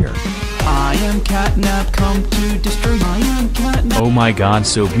professional singer. I am Catnap, come to destroy. I am Catnap. Oh my god,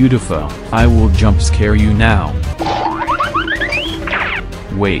 so beautiful. I will jump scare you now.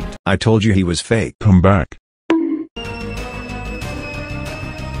 Wait. I told you he was fake. Come back.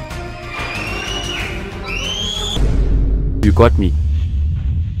 You got me.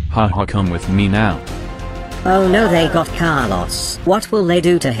 Haha, come with me now. Oh no, they got Carlos. What will they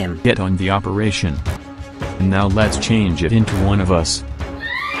do to him? Get on the operation. Now let's change it into one of us.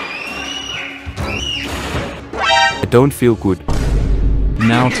 I don't feel good.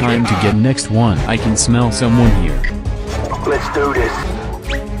 Now time to get next one. I can smell someone here. Let's do this.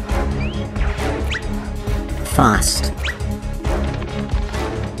 Fast.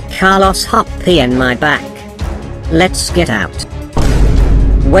 Carlos, hop pee in my back. Let's get out.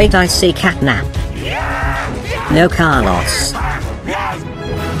 Wait, I see Catnap. No, Carlos.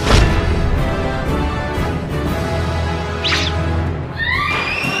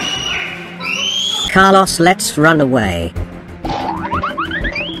 Carlos, let's run away.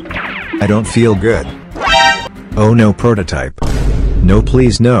 I don't feel good. Oh no, prototype. No,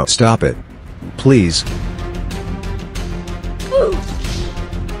 please, no. Stop it. Please.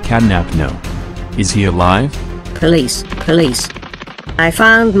 Catnap, no. Is he alive? Police, police. I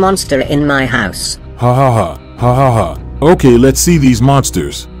found monster in my house. Ha ha ha. Ha ha ha. Okay, let's see these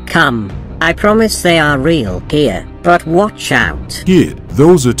monsters. Come. I promise they are real here, but watch out. Kid,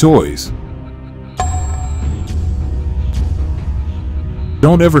 those are toys.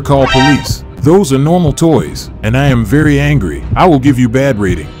 Don't ever call police. Those are normal toys, and I am very angry. I will give you bad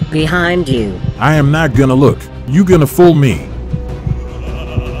rating. Behind you. I am not gonna look. You gonna fool me.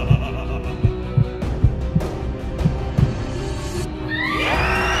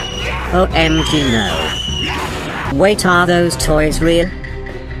 OMG, no. Wait, are those toys real?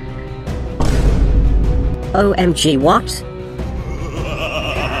 OMG, what?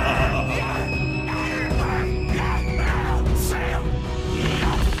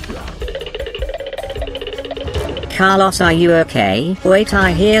 Carlos, are you okay? Wait,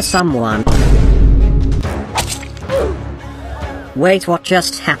 I hear someone. Wait, what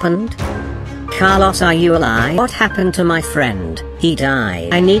just happened? Carlos, are you alive? What happened to my friend? He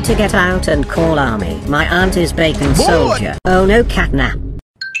died. I need to get out and call army. My aunt is bacon soldier. Oh no, Catnap.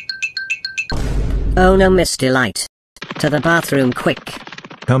 Oh no, Miss Delight. To the bathroom, quick.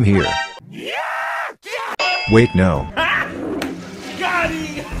 Come here. Wait, no.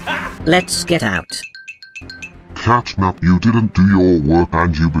 Let's get out. Catnap, you didn't do your work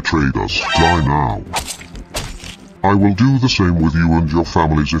and you betrayed us. Die now. I will do the same with you and your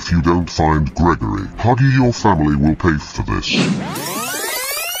families if you don't find Gregory. Huggy, your family will pay for this.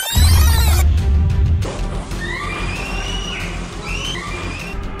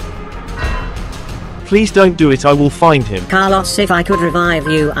 Please don't do it, I will find him. Carlos, if I could revive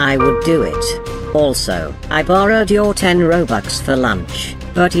you, I would do it. Also, I borrowed your 10 Robux for lunch,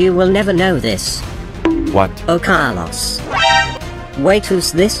 but you will never know this. What? Oh, Carlos. Wait,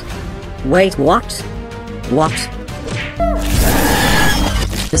 who's this? Wait, what? What?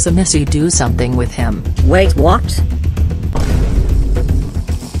 Does a Missy do something with him? Wait, what?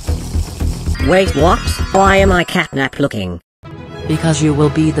 Wait, what? Why am I Catnap looking? Because you will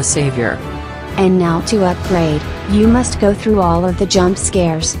be the savior. And now to upgrade, you must go through all of the jump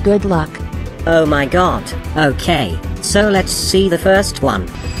scares. Good luck. Oh my god. Okay, so let's see the first one.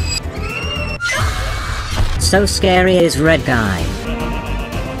 So scary is red guy.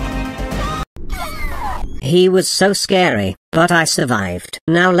 He was so scary, but I survived.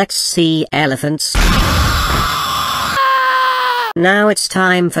 Now let's see elephants. Now it's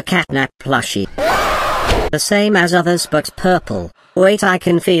time for Catnap plushie. The same as others but purple. Wait, I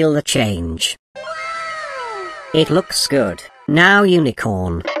can feel the change. It looks good. Now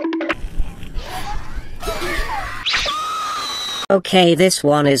unicorn. Okay, this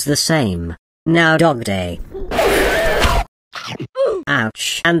one is the same. Now Dogday.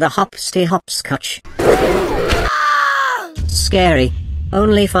 Ouch. And the hopsty hopscotch. Scary.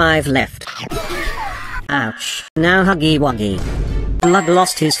 Only 5 left. Ouch. Now Huggy Wuggy. Blood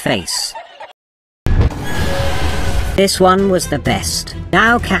lost his face. This one was the best.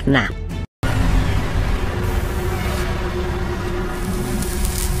 Now Catnap.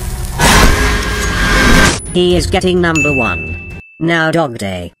 He is getting number 1. Now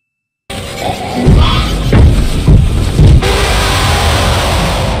Dogday.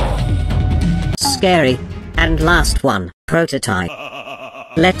 Scary. And last one, prototype.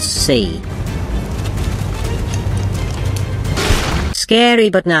 Let's see.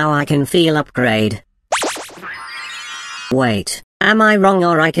 Scary, but now I can feel upgrade. Wait, am I wrong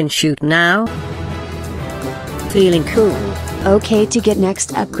or I can shoot now? Feeling cool. Okay, to get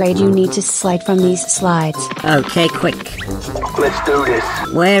next upgrade you need to slide from these slides. Okay, quick. Let's do this.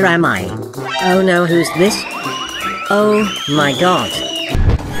 Where am I? Oh no, who's this? Oh my god.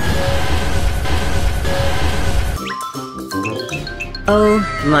 Oh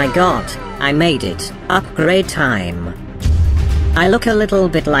my god, I made it. Upgrade time. I look a little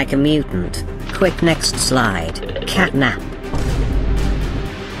bit like a mutant. Quick, next slide. Catnap.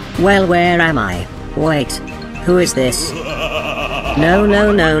 Well, where am I? Wait, who is this? No,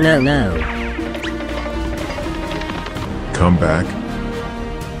 no, no, no, no. Come back.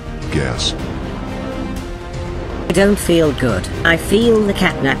 Guess. I don't feel good. I feel the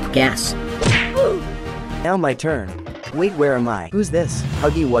Catnap gas. Now my turn. Wait, where am I? Who's this?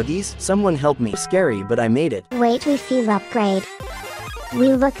 Huggy Wuggies? Someone help me. Scary, but I made it. Wait, we feel upgrade.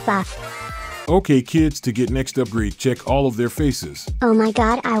 We look buff. Okay, kids, to get next upgrade, check all of their faces. Oh my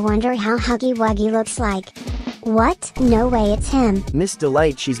god, I wonder how Huggy Wuggy looks like. What? No way, it's him. Miss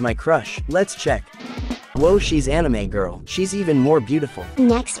Delight, she's my crush. Let's check. Whoa, she's anime girl. She's even more beautiful.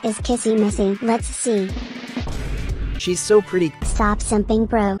 Next is Kissy Missy. Let's see. She's so pretty. Stop simping,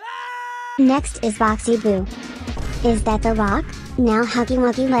 bro. Next is Boxy Boo. Is that the Rock? Now Huggy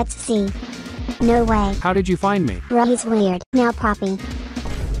Wuggy, let's see. No way. How did you find me? Bro, he's weird. Now Poppy.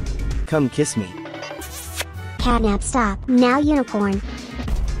 Come kiss me. Catnap, stop. Now Unicorn.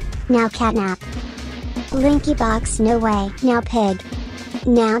 Now Catnap. Linky Box, no way. Now Pig.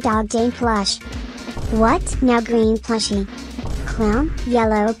 Now Dogday plush. What? Now green plushie. Clown,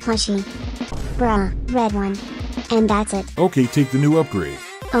 yellow plushie. Bruh, red one. And that's it. Okay, take the new upgrade.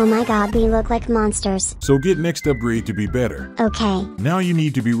 Oh my god, we look like monsters. So get next upgrade to be better. Okay. Now you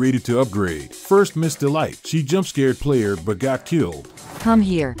need to be rated to upgrade. First, Miss Delight. She jump scared player but got killed. Come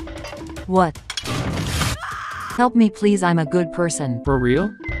here. What? Help me please, I'm a good person. For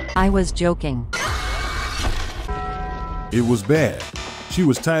real? I was joking. It was bad. She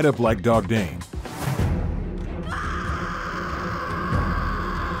was tied up like Dogday.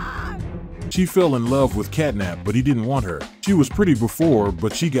 She fell in love with Catnap, but he didn't want her. She was pretty before,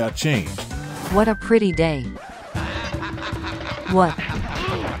 but she got changed. What a pretty day. What?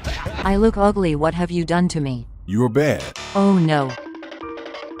 I look ugly, what have you done to me? You're bad. Oh no.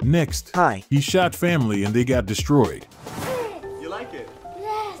 Next. Hi. He shot family and they got destroyed. You like it?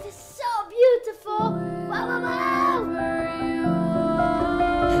 Yes, it's so beautiful. Wow, wow, wow.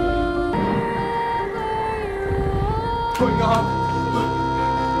 Going on.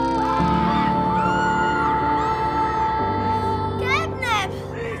 Catnap.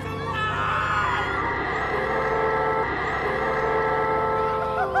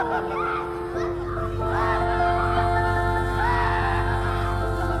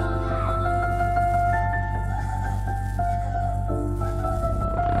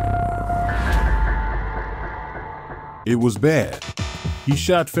 It was bad. He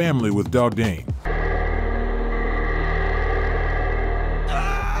shot family with Dogday.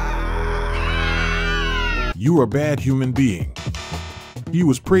 You are a bad human being. He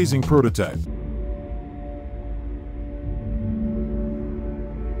was praising prototype.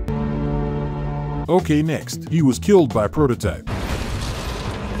 Okay, next. He was killed by Prototype.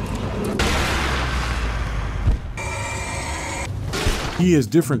 He has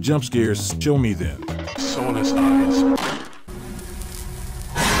different jump scares. Show me then. Saw his eyes.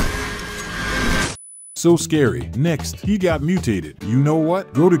 So scary. Next, he got mutated. You know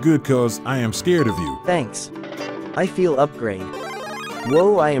what? Go to good cause I am scared of you. Thanks. I feel upgrade.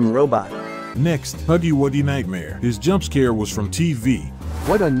 Whoa, I am robot. Next, Huggy Wuggy Nightmare. His jump scare was from TV.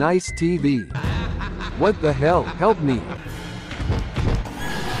 What a nice TV. What the hell? Help me.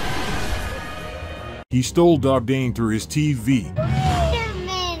 He stole Dogday through his TV. Wait a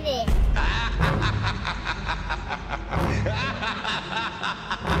minute.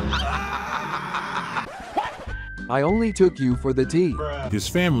 I only took you for the tea. His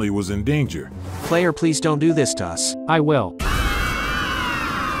family was in danger. Player, please don't do this to us. I will.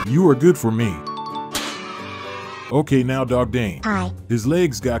 You are good for me. Okay, now Dogday. Hi. His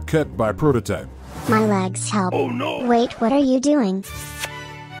legs got cut by Prototype. My legs help. Oh no! Wait, what are you doing?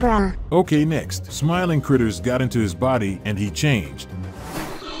 Bruh. Okay, next. Smiling Critters got into his body and he changed.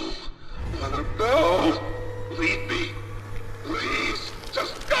 No! Leave me! Please!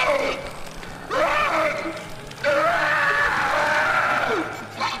 Just go! Run!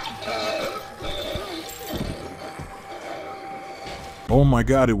 Oh my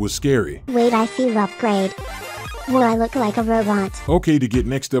god, it was scary. Wait, I feel upgrade. Will I look like a robot? Okay, to get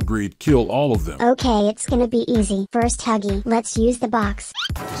next upgrade, kill all of them. Okay, it's gonna be easy. First Huggy, let's use the box.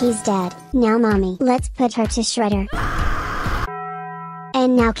 He's dead. Now Mommy, let's put her to shredder.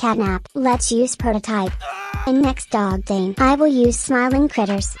 And now Catnap, let's use Prototype. And next Dogday, I will use Smiling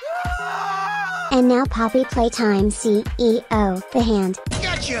Critters. And now Poppy Playtime CEO, the hand.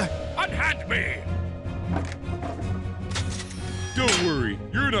 Gotcha! Unhand me! Don't worry,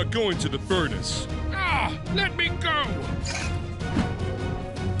 you're not going to the furnace. Ah, let me go!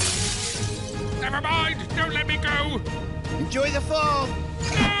 Never mind, don't let me go! Enjoy the fall!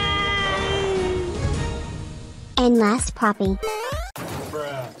 And last Poppy.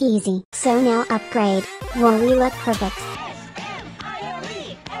 Easy. So now upgrade. Will we look perfect?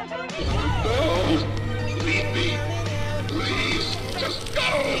 Leave me! Please! Just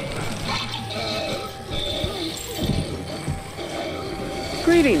go!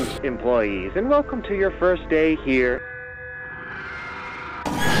 Greetings, employees, and welcome to your first day here.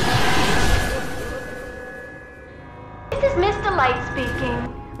 This is Mr. Light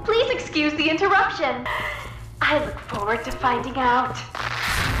speaking. Please excuse the interruption. I look forward to finding out.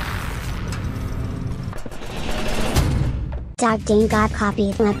 Dogday got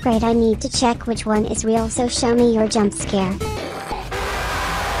copied. Upgrade, I need to check which one is real, so show me your jump scare.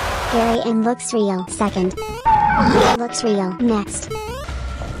 Scary and looks real. Second. Looks real. Next.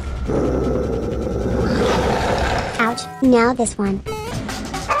 Ouch, now this one.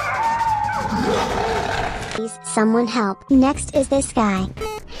 Please, someone help. Next is this guy.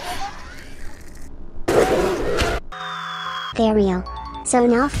 They're real. So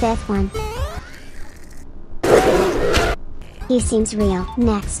now fifth one. He seems real.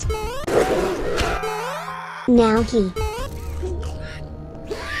 Next. Now he.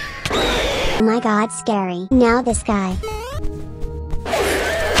 Oh my god, scary. Now this guy.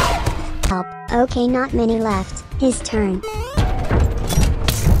 Help. Okay, not many left. His turn.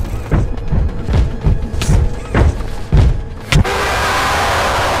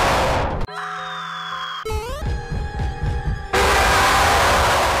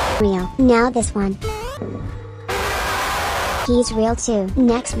 Real. Now this one. He's real too.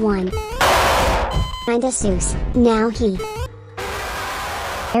 Next one. Kinda Seuss. Now he.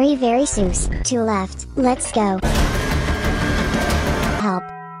 Very Seuss. Two left. Let's go. Help.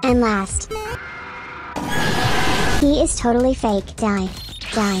 And last. He is totally fake. Die.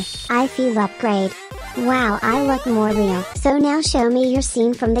 Die. I feel upgrade. Wow, I look more real. So now show me your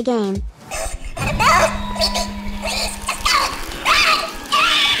scene from the game.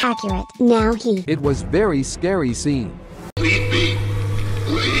 Accurate. Now he. It was very scary scene. Leave me!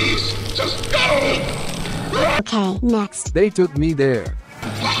 Please! Just go! Okay, next. They took me there.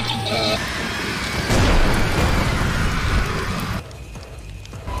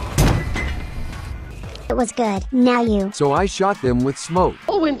 It was good. Now you. So I shot them with smoke.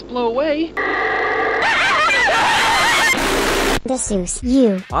 All winds blow away. The Seuss.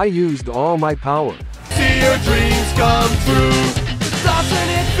 You. I used all my power. See your dreams come true. Doesn't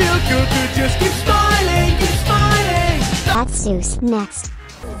it feel good to just keep smiling, keep smiling? That's Seuss. Next.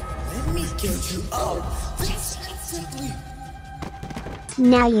 Let me get you out.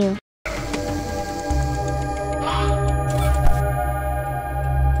 Now you.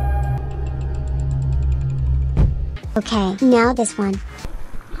 Okay, now this one.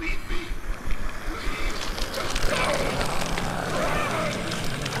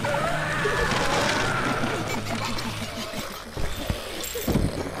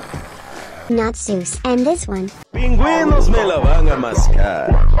 not Zeus. And this one. Pingüinos me la van a mascar.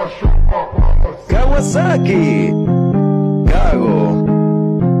 Kawasaki. Gago.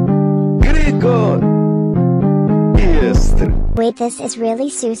 Grigo. Wait, this is really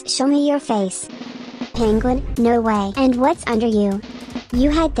Zeus. Show me your face. Penguin, no way. And what's under you?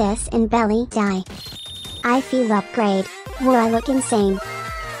 You had this in belly. Die. I feel upgrade. Whoa, I look insane.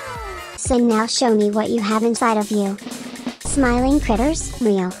 So now show me what you have inside of you. Smiling critters,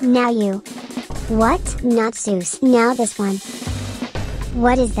 real. Now you. What? Not Zeus. Now this one.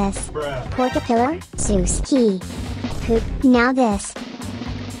 What is this? Porcapillar? Zeus. He. Poop. Now this.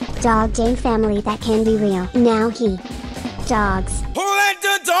 Dogday family that can be real. Now he. Dogs. Who let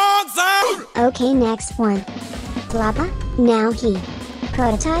the dogs out? Okay, next one. Blabba. Now he.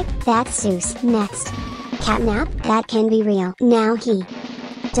 Prototype. That's Zeus. Next. Catnap. That can be real. Now he.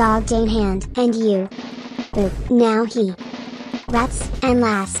 Dogday hand. And you. Boop. Now he. Rats. And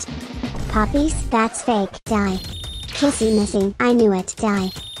last. Poppies. That's fake. Die. Kissy missing. I knew it.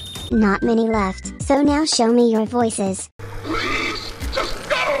 Die. Not many left. So now show me your voices.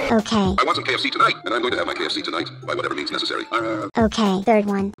 Okay. I want some KFC tonight, and I'm going to have my KFC tonight, by whatever means necessary. Okay, third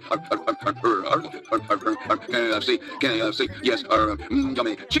one. KFC, yes,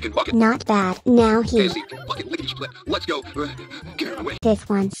 yummy, chicken bucket. Not bad, now he. KFC, bucket, lickety split, let's go, get away. Fifth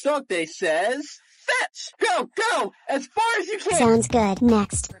one. Dogday says, fetch! Go, as far as you can! Sounds good,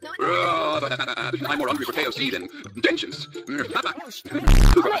 next. I'm more hungry for KFC than intentions.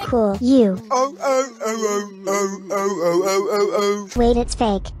 Cool, you. Wait, it's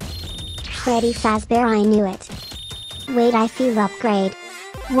fake. Freddy Fazbear, I knew it. Wait, I feel upgrade.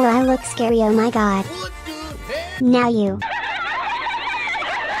 Whoa, I look scary, oh my god. Now you.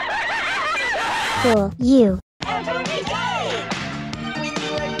 Cool, you.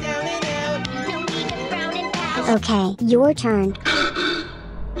 Okay, your turn.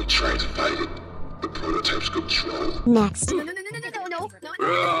 We tried to fight it. The prototype's control. Next.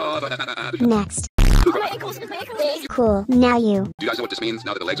 Next. Cool, now you. Do you guys know what this means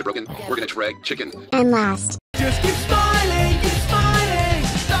now that the legs are broken? We're gonna drag chicken. And last. Just keep smiling,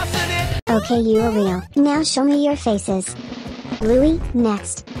 doesn't it? Okay, you are real. Now show me your faces. Louie,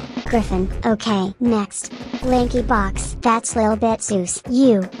 next. Griffin, okay, next. Lanky Box, that's Lil Bit Zeus.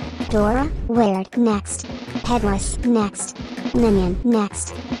 You. Dora, weird, next. Headless, next. Minion,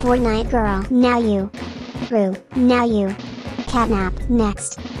 next. Fortnite Girl, now you. Rue, now you. Catnap,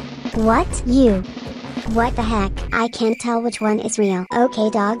 next. What? You. What the heck? I can't tell which one is real. Okay,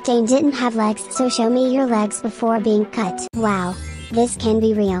 Dogday didn't have legs, so show me your legs before being cut. Wow. This can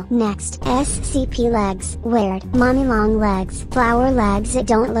be real. Next. SCP legs. Weird. Mommy long legs. Flower legs. It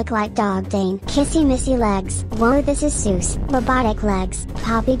don't look like Dogday. Kissy missy legs. Whoa, this is Zeus. Robotic legs.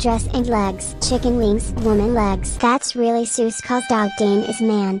 Poppy dress and legs. Chicken wings. Woman legs. That's really Zeus cause Dogday is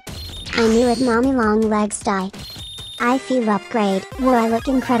man. I knew it. Mommy long legs die. I feel upgrade. Whoa, I look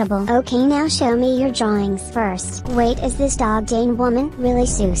incredible. Okay, now show me your drawings first. Wait, is this Dogday woman really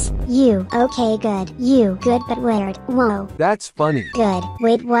Zeus? You. Okay, good. You. Good but weird. Whoa. That's funny. Good.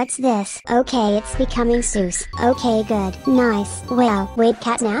 Wait, what's this? Okay, it's becoming Zeus. Okay, good. Nice. Well, wait,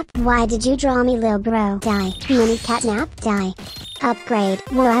 Catnap? Why did you draw me, lil bro? Die. Mini Catnap? Die. Upgrade.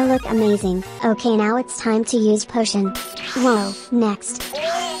 Whoa, I look amazing. Okay, now it's time to use potion. Whoa, next.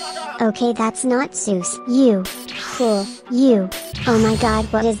 Okay, that's not Zeus. You. Cool. You. Oh my god,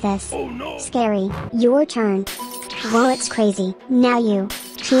 what is this? Oh no. Scary. Your turn. Whoa, it's crazy. Now you.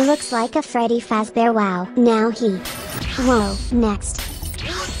 He looks like a Freddy Fazbear. Wow. Now he. Whoa, next.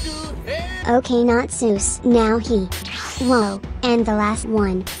 Okay, not Zeus. Now he. Whoa, and the last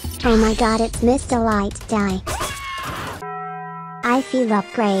one. Oh my god, it's Mr. Light. Die. I feel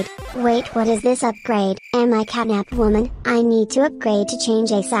upgrade. Wait, what is this upgrade? Am I Catnap woman? I need to upgrade to change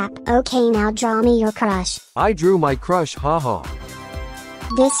ASAP. Okay, now draw me your crush. I drew my crush, haha.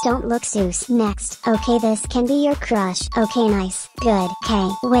 This don't look Zeus. Next. Okay, this can be your crush. Okay, nice. Good. Okay,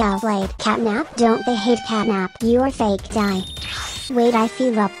 well played. Catnap? Don't they hate Catnap? You are fake. Die. Wait, I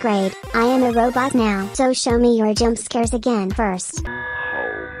feel upgrade. I am a robot now. So show me your jump scares again first.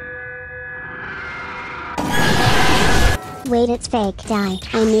 Wait, it's fake. Die.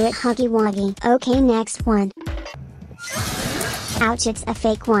 I knew it. Huggy Wuggy. Okay, next one. Ouch, it's a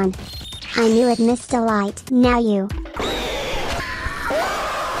fake one. I knew it. Missed a light. Now you.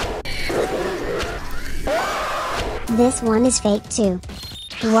 This one is fake too.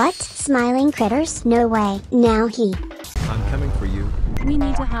 What? Smiling critters? No way. Now he. I'm coming for you. We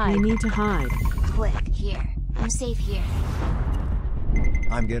need to hide. We need to hide. Quick, here. I'm safe here.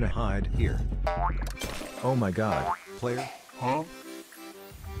 I'm gonna hide here. Oh my god, player? Huh?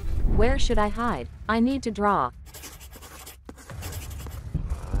 Where should I hide? I need to draw.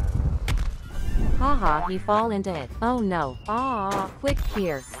 Haha, he fall into it. Oh no. Ah, quick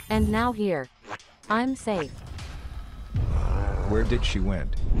here. And now here. I'm safe. Where did she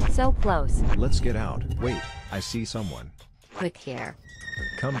went? So close. Let's get out. Wait, I see someone. Quick here.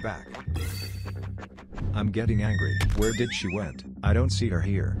 Come back. I'm getting angry. Where did she went? I don't see her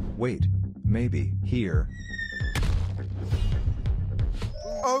here. Wait, maybe here.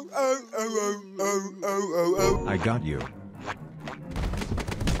 I got you.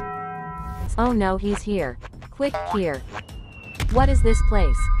 Oh no, he's here. Quick here. What is this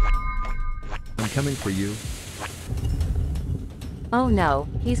place? I'm coming for you. Oh no,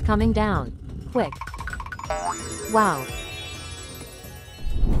 he's coming down. Quick. Wow.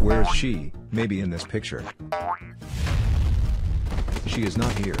 Where is she? Maybe in this picture. She is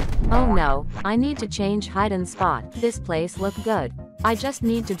not here. Oh no, I need to change hide and spot. This place look good. I just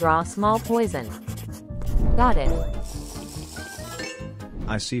need to draw small poison. Got it.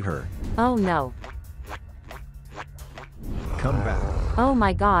 I see her. Oh no. Come back. Oh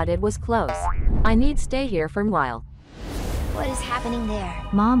my god, it was close. I need stay here for a while. What is happening there?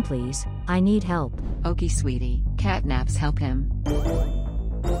 Mom, please. I need help. Okay, sweetie. Catnaps help him.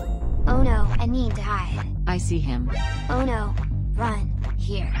 Oh no, I need to hide. I see him. Oh no, run.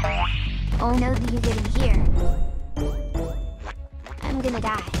 Here. Oh no, you getting here? I'm gonna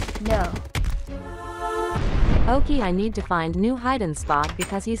die. No. Okay, I need to find new hide and spot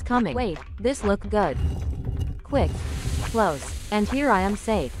because he's coming. Wait, this look good. Quick. Close. And here I am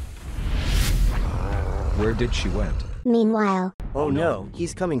safe. Where did she went? Meanwhile. Oh no,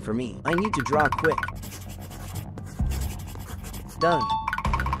 he's coming for me. I need to draw quick. Done.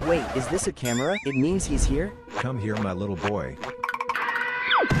 Wait, is this a camera? It means he's here? Come here, my little boy.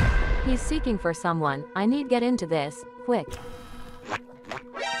 He's seeking for someone. I need get into this. Quick.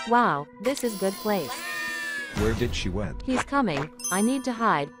 Wow, this is good place. Where did she went? He's coming. I need to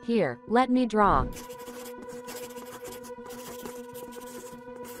hide. Here, let me draw.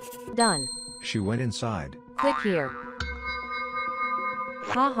 Done. She went inside. Quick here.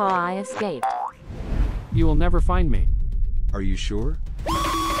 Haha, I escaped. You will never find me. Are you sure?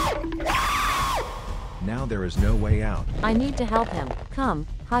 Now there is no way out. I need to help him. Come,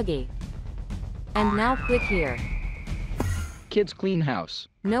 Huggy. And now quick here. Kids clean house.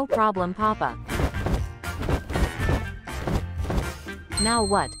 No problem, Papa. Now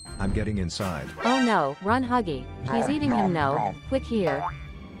what? I'm getting inside. Oh no, run Huggy. He's eating him no. Quick here.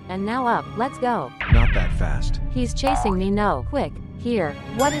 And now up, let's go. Not that fast. He's chasing me no. Quick, here.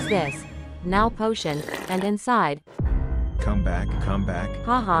 What is this? Now potion, and inside. Come back, come back.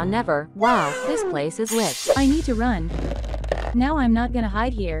 Haha, never. Wow, this place is lit. I need to run. Now I'm not gonna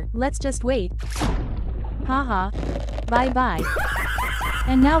hide here, let's just wait. Haha. Bye-bye.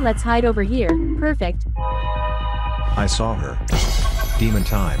 And now let's hide over here. Perfect. I saw her. Demon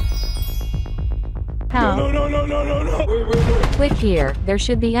time. How? No. Wait. Quick here, there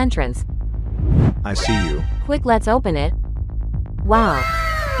should be entrance. I see you. Quick, let's open it. Wow.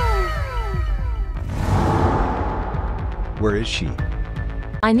 Where is she?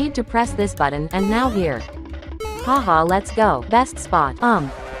 I need to press this button and now here. Haha, let's go. Best spot.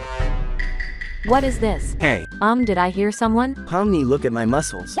 What is this? Hey. Did I hear someone? Pomni, look at my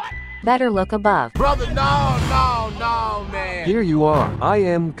muscles. Better look above. Brother, no, man. Here you are. I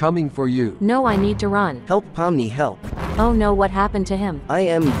am coming for you. No, I need to run. Help, Pomni, help. Oh no, what happened to him? I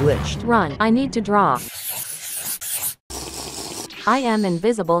am glitched. Run, I need to draw. I am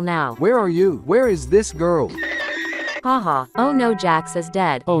invisible now. Where are you? Where is this girl? Haha, oh no, Jax is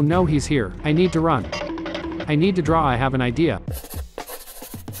dead. Oh no, he's here. I need to run. I need to draw, I have an idea.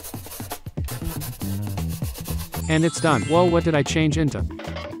 And it's done. Whoa, what did I change into?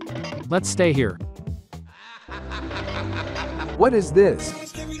 Let's stay here. What is this?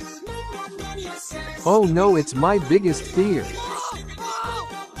 Oh no, it's my biggest fear.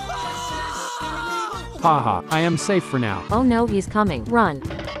 Haha, I am safe for now. Oh no, he's coming. Run.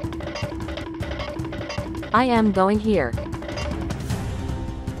 I am going here.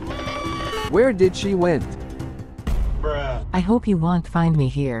 Where did she went? Bruh. I hope you won't find me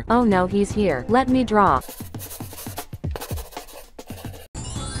here. Oh no, he's here. Let me draw.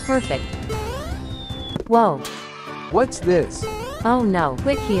 Perfect. Whoa. What's this? Oh no,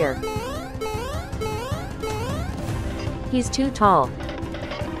 quick here. He's too tall.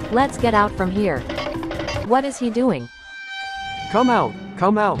 Let's get out from here. What is he doing? Come out,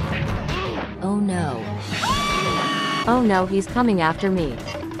 come out. Oh no. Oh no, he's coming after me.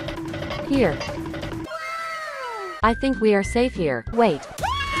 Here. I think we are safe here. Wait.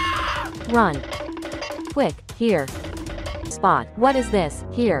 Run. Quick, here. Spot. What is this?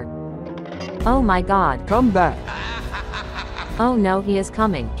 Here. Oh my god. Come back. Oh no, he is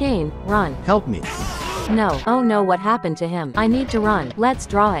coming. Kane, run. Help me. No. Oh no, what happened to him? I need to run. Let's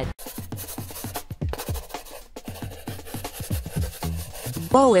draw it.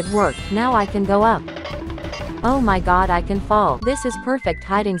 Whoa, it worked. Now I can go up. Oh my god, I can fall. This is perfect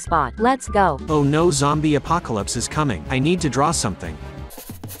hiding spot. Let's go. Oh no, zombie apocalypse is coming. I need to draw something.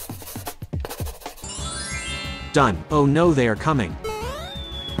 Done. Oh no, they are coming.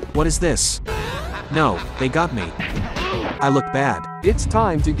 What is this? No, they got me. I look bad. It's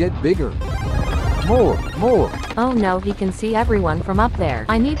time to get bigger. More. Oh no, he can see everyone from up there.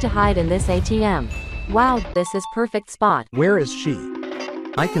 I need to hide in this ATM. Wow, this is perfect spot. Where is she?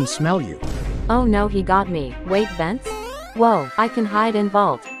 I can smell you. Oh no, he got me. Wait, vents? Whoa, I can hide in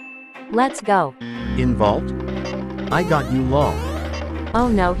vault. Let's go. In vault? I got you lol. Oh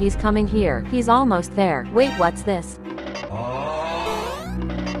no, he's coming here. He's almost there. Wait, what's this?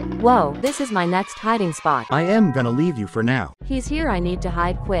 Whoa, this is my next hiding spot. I am gonna leave you for now. He's here, I need to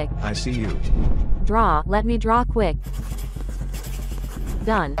hide quick. I see you. Draw, let me draw quick.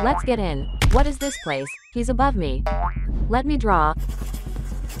 Done, let's get in. What is this place? He's above me. Let me draw.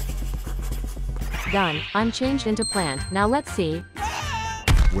 Done, I'm changed into plant. Now let's see.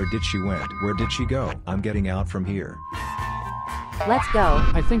 Where did she went? Where did she go? I'm getting out from here. Let's go.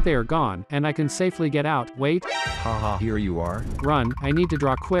 I think they are gone, and I can safely get out. Wait. Haha, here you are. Run, I need to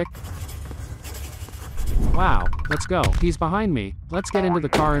draw quick. Wow, let's go. He's behind me. Let's get into the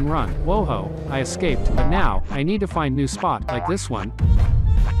car and run. Whoa-ho, I escaped, but now, I need to find new spot, like this one.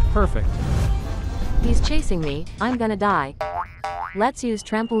 Perfect. He's chasing me. I'm gonna die. Let's use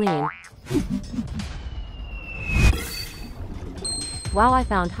trampoline. Wow, I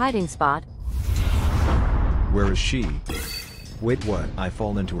found hiding spot. Where is she? Wait, what? I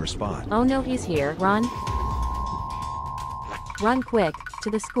fall into her spot. Oh no, he's here. Run. Run quick. To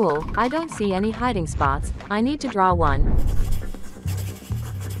the school. I don't see any hiding spots. I need to draw one.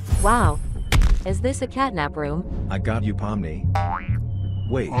 Wow. Is this a catnap room? I got you, Pomni.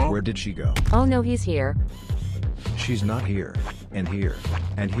 Wait, where did she go? Oh no, he's here. She's not here. And here.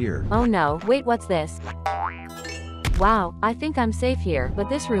 And here. Oh no, wait, what's this? Wow, I think I'm safe here, but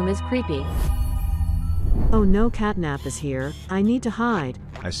this room is creepy. Oh no, Catnap is here. I need to hide.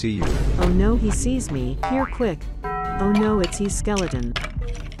 I see you. Oh no, he sees me. Here, quick. Oh no, it's his skeleton.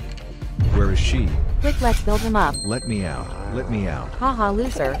 Where is she? Quick, let's build him up. Let me out. Let me out. Haha,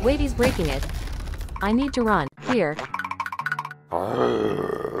 loser. Wait, he's breaking it. I need to run. Here.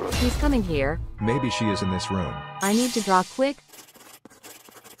 He's coming here. Maybe she is in this room. I need to draw quick.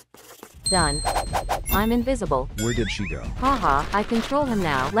 Done. I'm invisible. Where did she go? Haha, I control him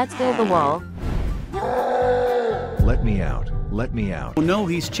now. Let's build the wall. Let me out. Let me out. Oh no,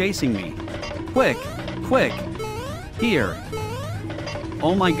 he's chasing me. Quick! Quick! Here.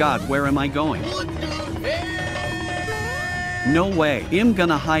 Oh my god, where am I going? No way. I'm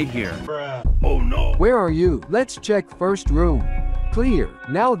gonna hide here. Oh no. Where are you? Let's check first room. Clear.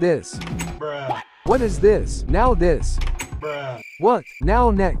 Now this. What is this? Now this. What?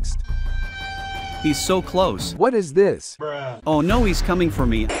 Now next. He's so close. What is this? Oh no, he's coming for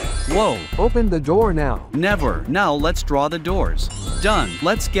me. Whoa. Open the door now. Never. Now let's draw the doors. Done.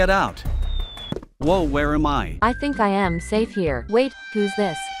 Let's get out. Whoa, where am I? I think I am safe here. Wait, who's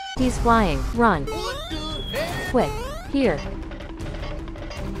this? He's flying. Run. Quick. Here.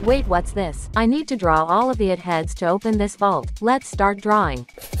 Wait, what's this? I need to draw all of the heads to open this vault. Let's start drawing.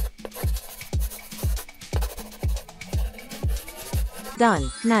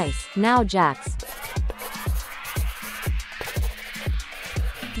 Done. Nice. Now Jax.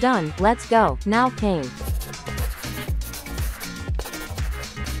 Done. Let's go. Now Kane.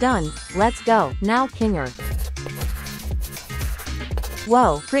 Done. Let's go. Now Kinger.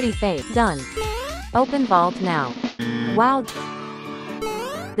 Whoa, pretty face. Done. Open vault now. Wow.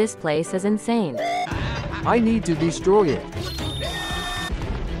 This place is insane. I need to destroy it.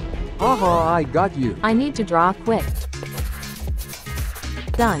 Haha, I got you. I need to draw quick.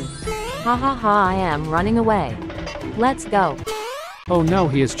 Done. Ha ha ha, I am running away. Let's go. Oh no,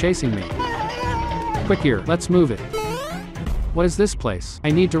 he is chasing me. Quick here, let's move it. What is this place?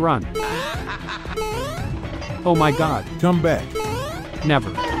 I need to run. Oh my god. Come back.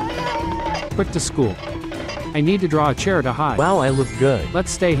 Never. Quick to school. I need to draw a chair to hide. Wow, I look good.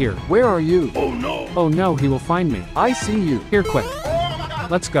 Let's stay here. Where are you? Oh no. Oh no, he will find me. I see you. Here, quick.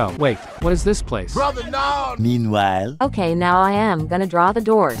 Let's go. Wait, what is this place? Brother, no! Meanwhile. Okay, now I am gonna draw the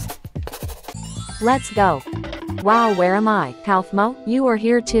doors. Let's go. Wow, where am I? Halfmo, you are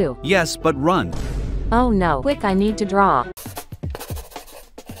here too. Yes, but run. Oh no. Quick, I need to draw.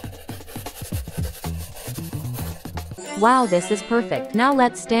 Wow, this is perfect. Now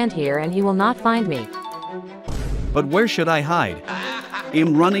let's stand here and he will not find me. But where should I hide?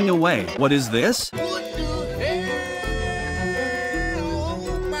 I'm running away. What is this?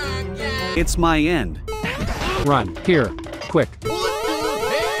 It's my end. Run, here, quick.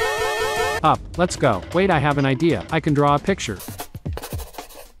 Up, let's go. Wait, I have an idea. I can draw a picture.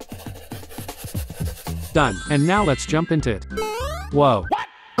 Done, and now let's jump into it. Whoa.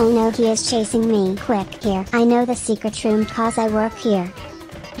 Oh no, he is chasing me. Quick, here. I know the secret room cause I work here.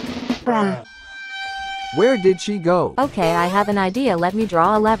 Bruh. Where did she go? Okay, I have an idea. Let me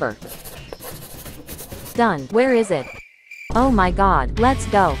draw a lever. Done. Where is it? Oh my god, let's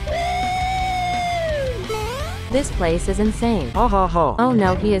go. This place is insane. Ha ha ha. Oh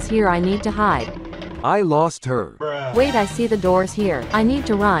no, he is here. I need to hide. I lost her. Wait, I see the doors here. I need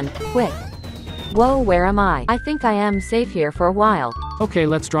to run, quick. Whoa, where am I? I think I am safe here for a while. Okay,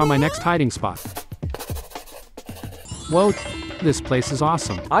 let's draw my next hiding spot. Whoa, this place is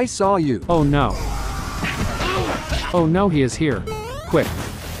awesome. I saw you. Oh no. Oh no, he is here. Quick.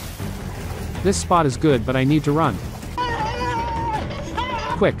 This spot is good, but I need to run.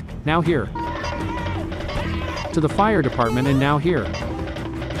 Quick, now here. To the fire department and now here.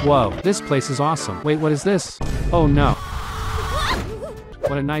 Whoa, this place is awesome. Wait, what is this? Oh no.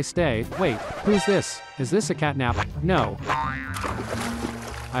 What a nice day. Wait, who's this? Is this a catnap? No.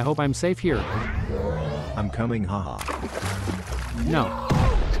 I hope I'm safe here. I'm coming, haha. No.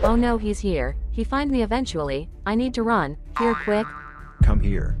 Oh no, he's here. He find me eventually. I need to run. Here, quick. Come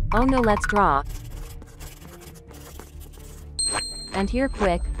here. Oh no, let's draw. And here,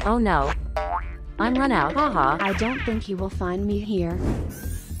 quick. Oh no. I'm run out, haha. I don't think he will find me here.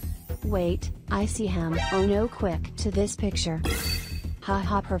 Wait, I see him. Oh no, quick, to this picture.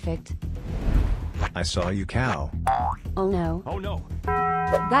 Haha, perfect. I saw you, cow. Oh no. Oh no.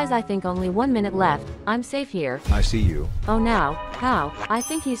 Guys, I think only 1 minute left. I'm safe here. I see you. Oh now, how? I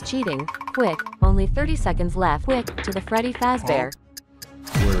think he's cheating. Quick, only 30 seconds left. Quick, to the Freddy Fazbear.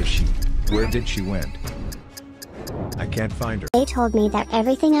 Where is she? Where did she went? I can't find her. They told me that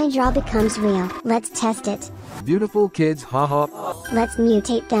everything I draw becomes real. Let's test it. Beautiful kids, haha. Let's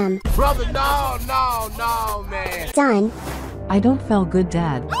mutate them. Brother, no, man. Done. I don't feel good,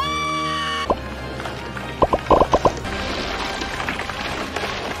 Dad.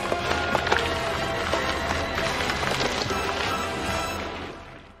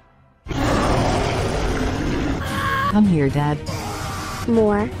 Come here, Dad.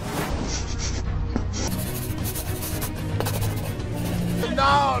 More.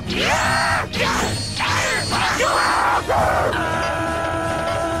 No.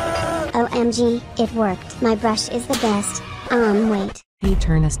 OMG, it worked. My brush is the best. Wait. He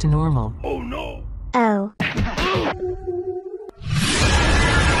turned us to normal. Oh no. Oh.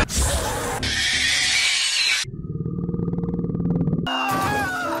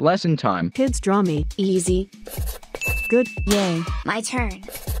 Lesson time. Kids, draw me. Easy. Good. Yay. My turn.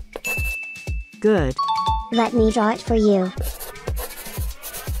 Good. Let me draw it for you.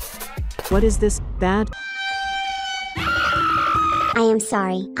 What is this? Bad? I am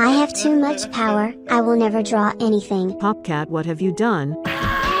sorry. I have too much power. I will never draw anything. Popcat, what have you done?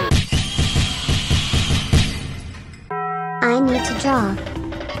 I need to draw.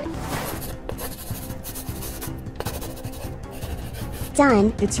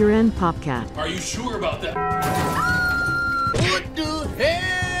 Done. It's your end, Popcat. Are you sure about that? What the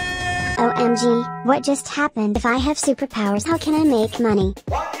hell? OMG, what just happened? If I have superpowers, how can I make money?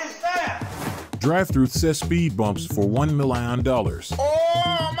 What is that? Drive-through says speed bumps for $1 million.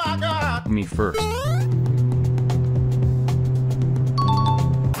 Oh my god. Me first.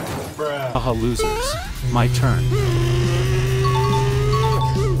 Bruh. Haha, losers. My turn.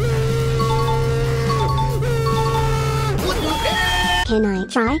 Can I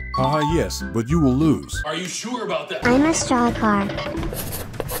try? Yes, but you will lose. Are you sure about that? I must draw a car.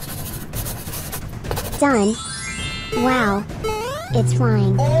 Done. Wow. It's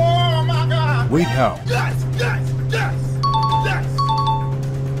flying. Oh my god. Wait, how? Yes.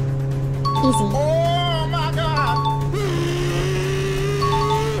 Easy. Oh my god.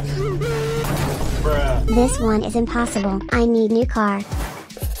 Bruh. This one is impossible. I need new car.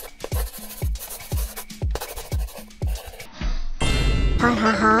 Ha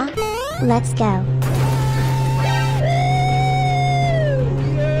ha ha. Let's go.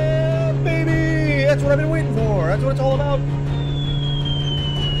 Yeah, baby. That's what I've been waiting for. That's what it's all about.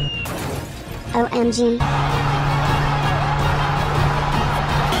 OMG.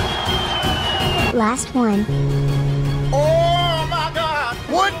 Last one. Oh my god.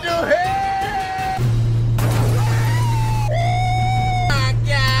 What the hell? I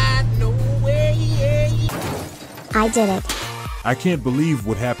got no way. I did it. I can't believe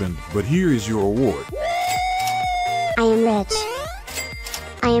what happened, but here is your award. I am rich.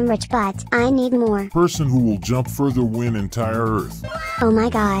 I am rich, but I need more. Person who will jump further win entire Earth. Oh my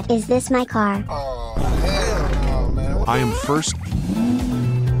god, is this my car? I am first.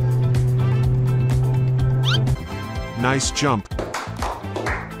 Nice jump.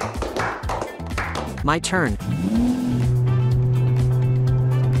 My turn.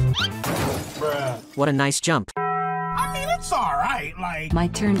 What a nice jump. I mean, it's alright, like. My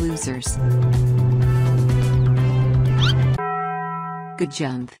turn, losers. Good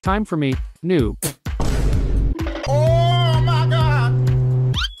jump. Time for me, noob. Oh my god!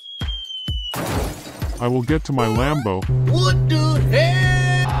 I will get to my Lambo. What the hell?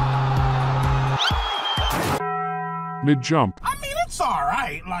 Mid-jump. I mean, it's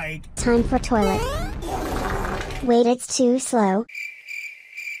alright, like. Time for toilet. Wait, it's too slow.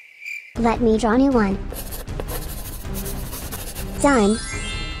 Let me draw new one. Done.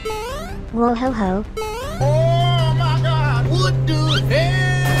 Whoa ho ho. Oh my god! What the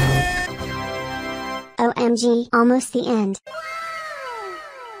hell? OMG, almost the end.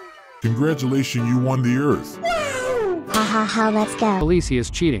 Congratulations, you won the Earth. Ha ha ha, let's go. Police, he is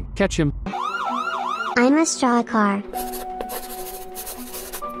cheating. Catch him. I must draw a car.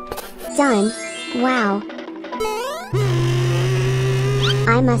 Done. Wow.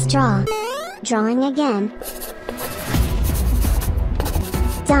 I must draw. Drawing again.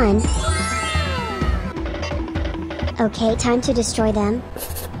 Done. Okay, time to destroy them.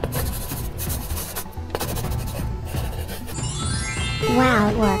 Wow,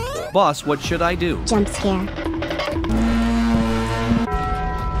 it worked. Boss, what should I do? Jump scare.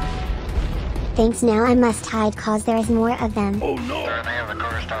 Thanks, now I must hide cause there is more of them. Oh no! Sir, they have the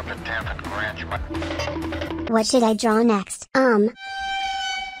car stop at 10th and Branch. What should I draw next?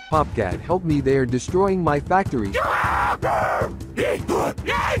 Popcat, help me, they're destroying my factory.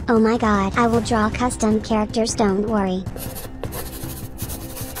 Oh my god, I will draw custom characters, don't worry.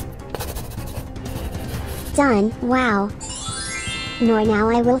 Done, wow. Nor now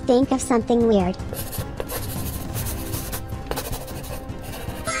I will think of something weird.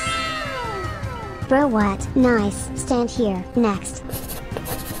 Bro, what? Nice, stand here, next.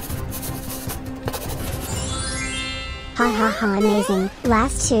 Ha ha ha, amazing.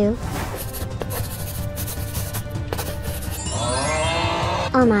 Last two.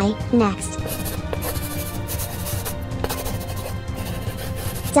 Oh my, next.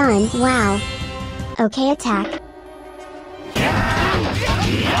 Done, wow. Okay, attack.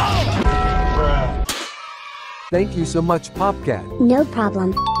 Thank you so much, Popcat. No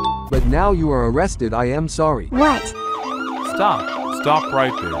problem. But now you are arrested, I am sorry. What? Stop. Stop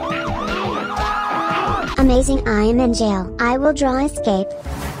right there. Amazing, I am in jail. I will draw escape.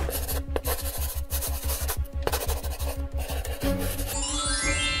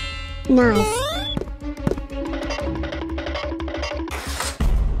 Nice.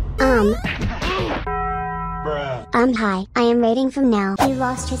 Hi, I am raiding from now. He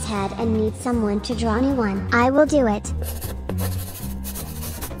lost his head and needs someone to draw new one. I will do it.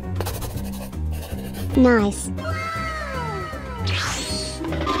 Nice.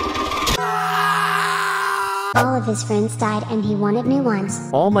 All of his friends died and he wanted new ones.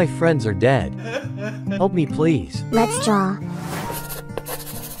 All my friends are dead. Help me, please. Let's draw.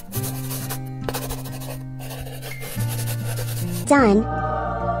 Done.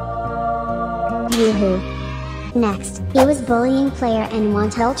 Woohoo. Next, he was bullying player and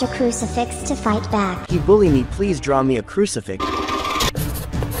want Ultra Crucifix to fight back. He bullied me, please draw me a crucifix.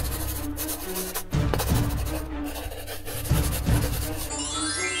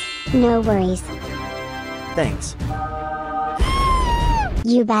 No worries. Thanks.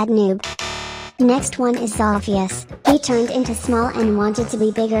 You bad noob. Next one is Zophius. He turned into small and wanted to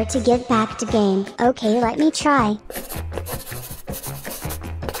be bigger to get back to game. Okay, let me try.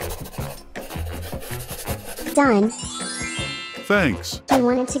 Done. Thanks. He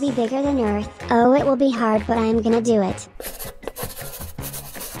wanted to be bigger than Earth. Oh, it will be hard, but I'm gonna do it.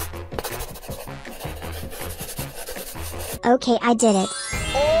 Okay, I did it.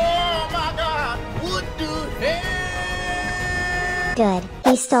 Oh my god! What the hell? Good.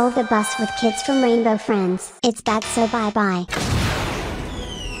 He stole the bus with kids from Rainbow Friends. It's bad, so bye-bye.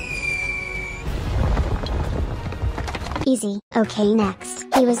 Easy. Okay, next.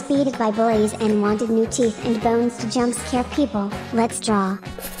 He was beaten by bullies and wanted new teeth and bones to jump scare people. Let's draw.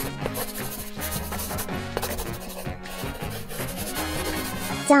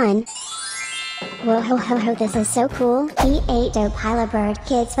 Done. Whoa ho ho ho, this is so cool. He ate dope bird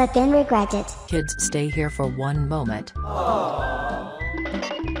kids but then regret it. Kids, stay here for one moment.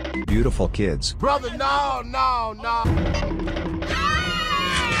 Beautiful kids. Brother, no.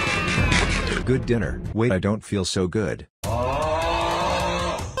 good dinner. Wait, I don't feel so good.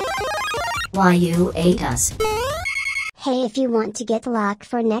 Why you ate us? Hey, if you want to get luck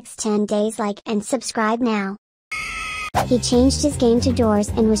for next 10 days, like and subscribe now. He changed his game to doors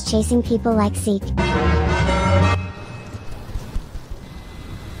and was chasing people like Seek.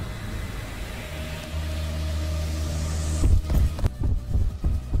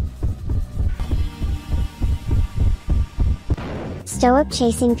 Stoic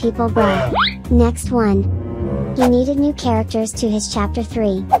chasing people, bruh. Next one. He needed new characters to his chapter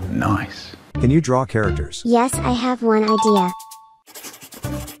 3. Nice. Can you draw characters? Yes, I have one idea.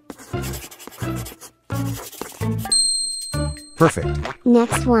 Perfect.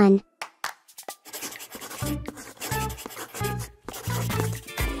 Next one.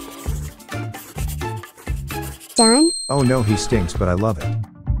 Done? Oh no, he stinks, but I love it.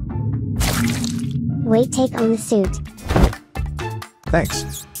 Wait, take on the suit.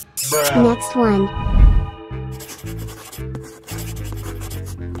 Thanks. Next one.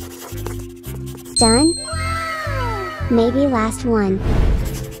 Done? Maybe last one.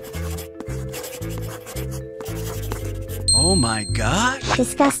 Oh my gosh.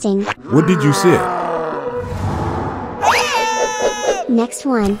 Disgusting. What did you say? Next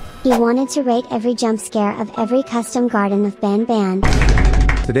one. He wanted to rate every jump scare of every custom garden of Ban Ban.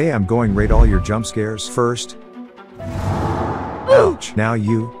 Today I'm going rate all your jump scares first. Ouch. Now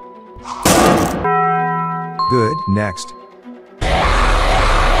you. Good. Next.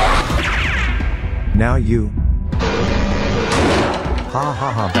 Now you. Ha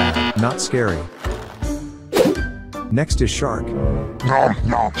ha ha, bad. Not scary. Next is shark.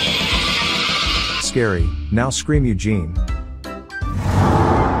 Scary. Now scream, Eugene.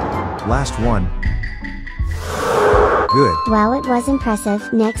 Last one. Good. Well, it was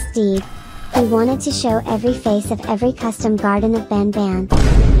impressive. Next deed. He wanted to show every face of every custom garden of Ban Ban.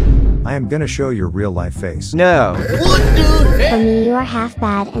 I am gonna show your real life face. No. For me, you are half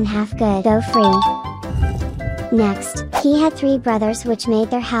bad and half good. Go free. Next, he had 3 brothers which made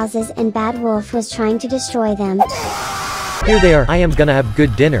their houses and Bad Wolf was trying to destroy them. Here they are. I am gonna have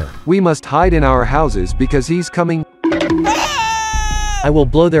good dinner. We must hide in our houses because he's coming. I will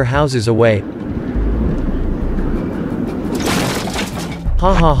blow their houses away.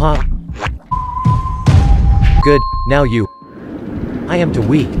 Ha ha ha. Good, now you. I am too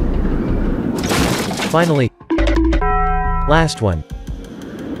weak. Finally. Last one.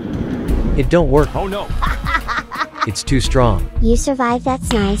 It don't work. Oh no. It's too strong. You survived,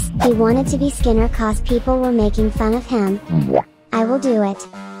 that's nice. He wanted to be Skinner cause people were making fun of him. I will do it.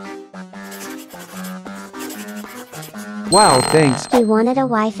 Wow, thanks. He wanted a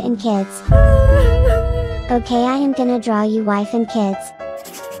wife and kids. Okay, I am gonna draw you wife and kids.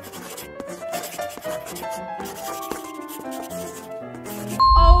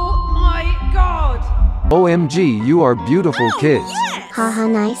 Oh my god! OMG, you are beautiful kids. Haha,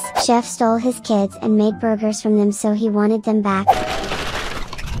 nice. Chef stole his kids and made burgers from them, so he wanted them back.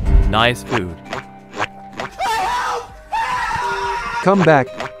 Nice food. Come back.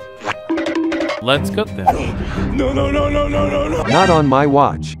 Let's cook them. No, no, no, no, no, no, no. Not on my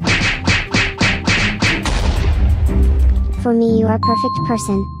watch. For me, you are a perfect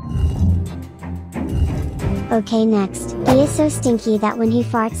person. Okay, next. He is so stinky that when he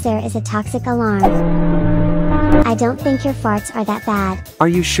farts there is a toxic alarm. I don't think your farts are that bad. Are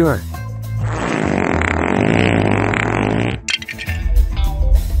you sure?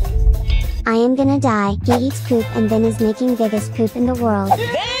 I am gonna die. He eats poop and then is making biggest poop in the world.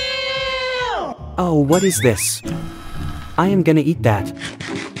 Oh, what is this? I am gonna eat that.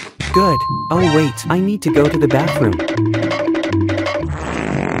 Good. Oh wait, I need to go to the bathroom.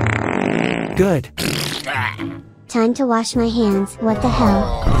 Good. Time to wash my hands. What the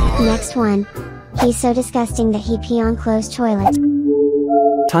hell? Next one. He's so disgusting that he pee on closed toilet.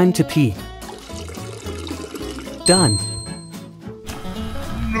 Time to pee. Done.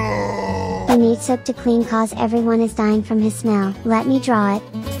 He needs soap to clean cause everyone is dying from his smell. Let me draw it.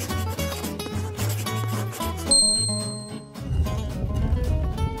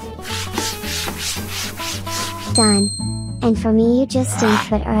 Done. And for me, you just stink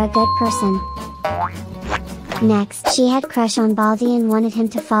but are a good person. Next, she had crush on Baldy and wanted him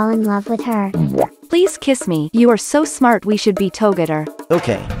to fall in love with her. Please kiss me. You are so smart, we should be together.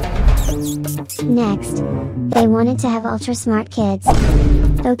 Okay. Next, they wanted to have ultra smart kids.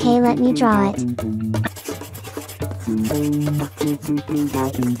 Okay, let me draw it.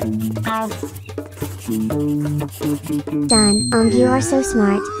 Done. You are so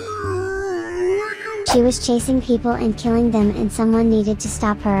smart. She was chasing people and killing them and someone needed to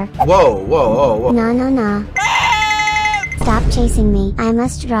stop her. Whoa, whoa, whoa, whoa. No, no, no. Stop chasing me. I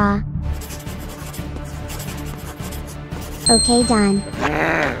must draw. Okay, done.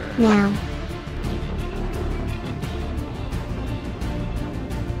 Now.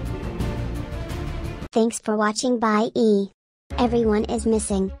 Thanks for watching. Bye. Everyone is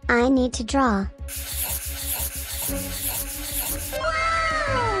missing. I need to draw.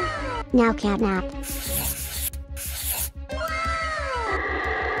 Now Catnap.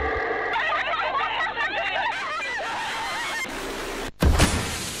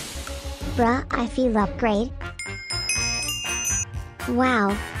 Bruh, I feel upgrade.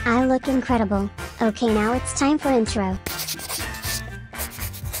 Wow, I look incredible. Okay, now it's time for intro.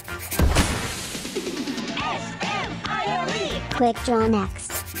 Quick draw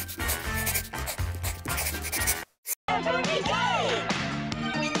next.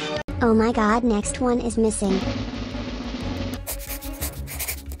 Oh my god, next one is missing.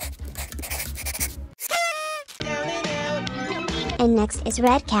 And next is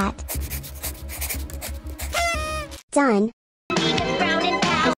Red Cat. Done.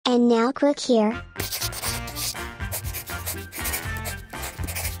 And now quick here.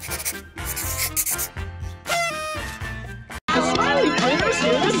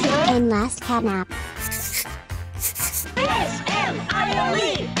 And last Catnap.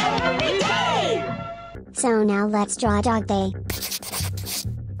 So now let's draw Dogday.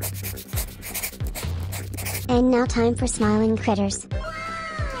 And now time for smiling critters.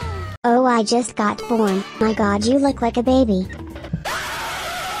 Oh, I just got born. My god, you look like a baby.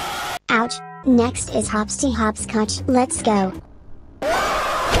 Ouch. Next is Hopsty Hopscotch. Let's go.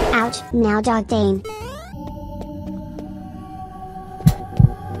 Ouch. Now Dogday.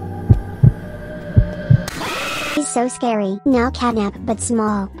 He's so scary. Now Catnap, but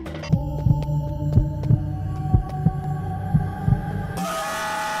small.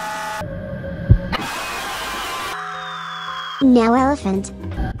 Now Elephant.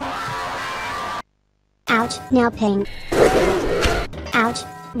 Ouch, now Pink. Ouch,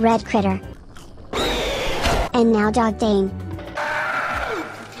 Red Critter. And now Dogday.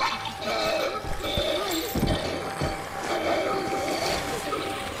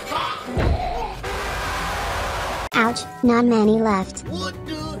 Ouch, not many left.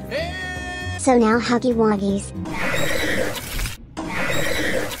 So now Huggy Wuggies.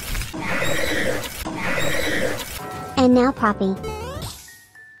 And now Poppy.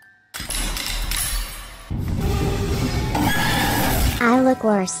 I look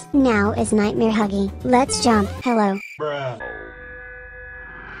worse. Now is Nightmare Huggy. Let's jump. Hello. Bruh.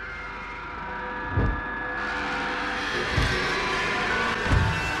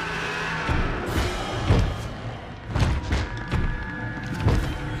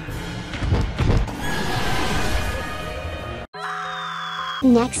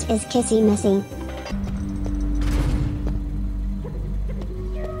 Next is Kissy Missy.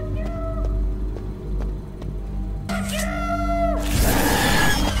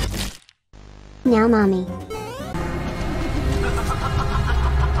 Now Mommy.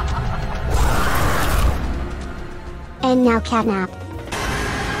 And now Catnap.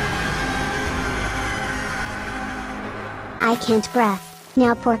 I can't breath.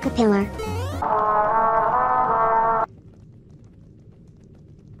 Now Porcapillar.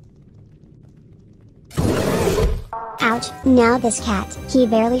 Ouch, now this cat. He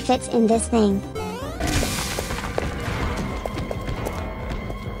barely fits in this thing.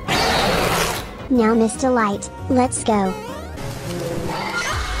 Now Miss Delight, let's go.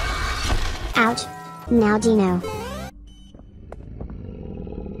 Ouch. Now Dino.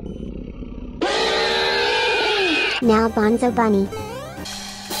 Now Bonzo Bunny.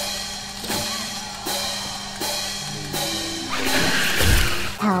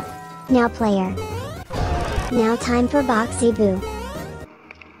 Help. Now Player. Now time for Boxy Boo.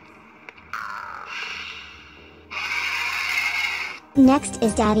 Next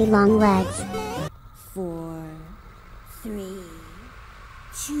is Daddy Long Legs. 4, 3,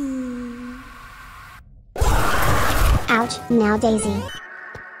 2. Ouch, now Daisy.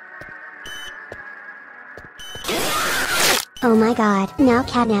 Oh my god, now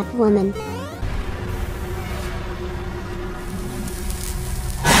Catnap Woman.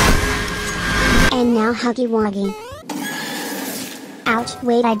 And now Huggy Wuggy. Ouch,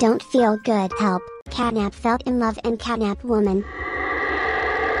 wait, I don't feel good. Help. Catnap fell in love and Catnap Woman.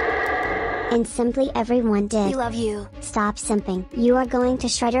 And simply everyone did. We love you. Stop simping. You are going to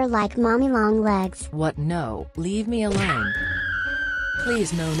Shredder like Mommy Long Legs. What? No, leave me alone.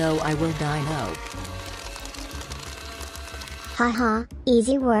 Please, no, I will die, no. Haha,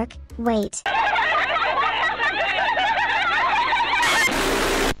 easy work. Wait.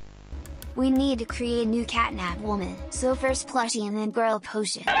 We need to create a new Catnap Woman. So first plushie and then girl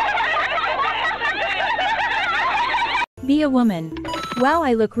potion. Be a woman. Wow,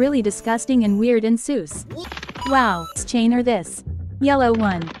 I look really disgusting and weird and sus. Wow, this chain or this? Yellow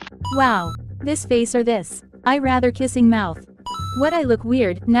one. Wow, this face or this? I rather kissing mouth. What, I look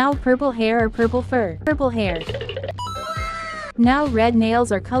weird. Now purple hair or purple fur? Purple hair. Now red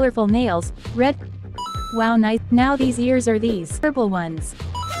nails or colorful nails? Red. Wow, nice. Now these ears are these purple ones.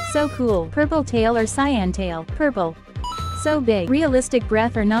 So cool. Purple tail or cyan tail? Purple. So big. Realistic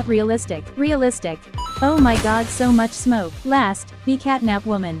breath or not realistic? Realistic. Oh my god, so much smoke. Last, be Catnap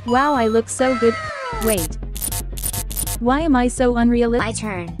woman. Wow, I look so good. Wait. Why am I so unrealistic? My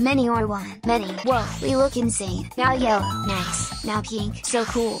turn. Many or one. Many. Whoa, we look insane. Now yellow. Nice. Now pink. So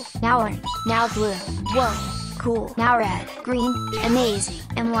cool. Now orange. Now blue. Whoa. Cool. Now red. Green. Amazing.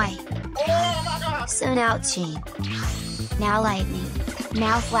 And white. So now chain. Now lightning.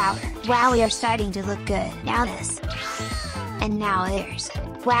 Now flower. Wow, we are starting to look good. Now this. And now ears.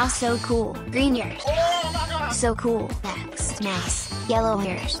 Wow, so cool. Green ears. So cool. Next. Nice. Yellow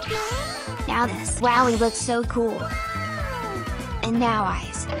ears. Now this. Wow, we look so cool. And now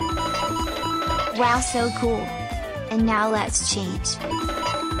eyes. Wow, so cool. And now let's change.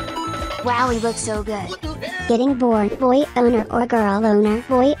 Wow, we look so good. Getting bored. Boy owner or girl owner?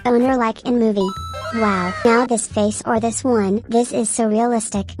 Boy owner like in movie. Wow, now this face or this one? This is so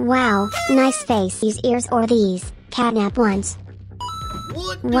realistic. Wow, nice face. These ears or these? Catnap ones.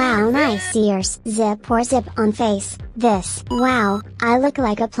 Wow, nice ears. Zip or zip on face. This. Wow, I look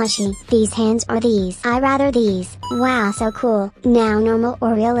like a plushie. These hands or these? I rather these. Wow, so cool. Now normal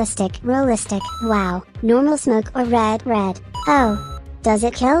or realistic? Realistic. Wow, normal smoke or red? Red. Oh, does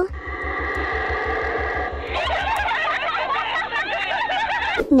it kill?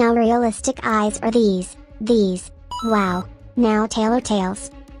 Now realistic eyes or these? These. Wow. Now tail or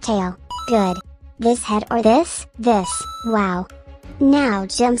tails? Tail. Good. This head or this? This. Wow. Now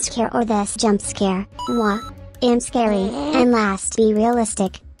jump scare or this? Jump scare. Wah. Am scary. And last, be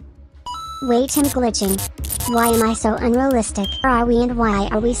realistic. Wait, I'm glitching. Why am I so unrealistic? Where are we and why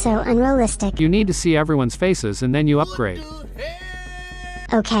are we so unrealistic? You need to see everyone's faces and then you upgrade.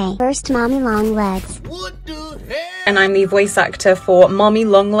 Okay, first Mommy Long Legs. And I'm the voice actor for Mommy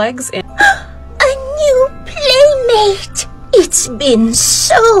Longlegs in A new playmate! It's been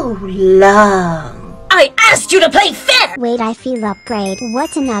so long. I asked you to play fair! Wait, I feel upgrade.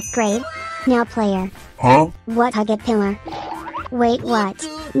 What's an upgrade? Now player. Huh? What, hug it pillar? Wait, what?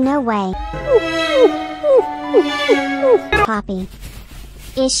 No way. Poppy.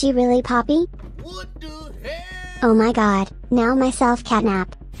 Is she really Poppy? Oh my god, now myself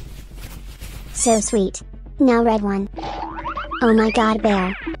Catnap. So sweet. Now red one. Oh my god,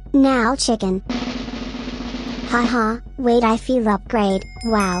 bear. Now chicken. Haha, wait, I feel upgrade.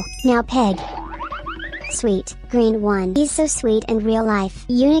 Wow, now pig. Sweet, green one. He's so sweet in real life.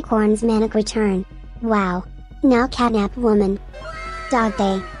 Unicorn's manic return. Wow. Now Catnap woman.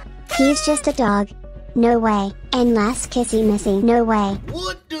 Dogday. He's just a dog. No way. And last kissy missy. No way.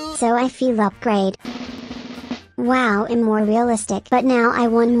 So I feel upgrade. Wow, and more realistic. But now I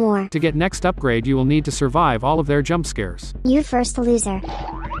want more. To get next upgrade you will need to survive all of their jump scares. You first, loser.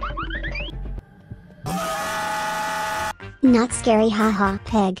 Not scary, haha,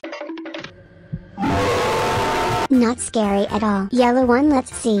 pig. Not scary at all. Yellow one,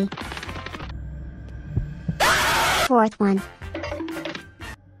 let's see. Fourth one.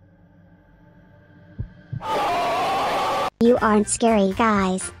 You aren't scary,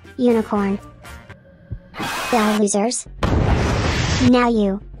 guys. Unicorn. Die, losers. Now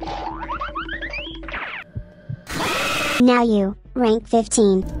you. Now you, rank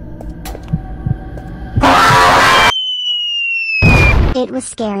 15. It was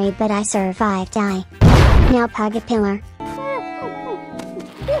scary but I survived. Die. Now pug a pillar.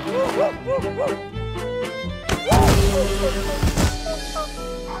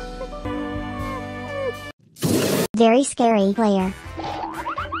 Very scary player.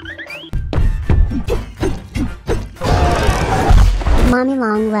 Mommy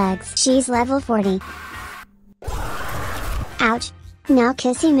Long Legs. She's level 40. Ouch. Now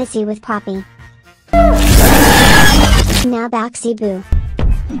kissy missy with Poppy. Now Boxy Boo.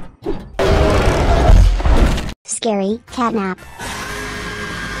 Scary, Catnap.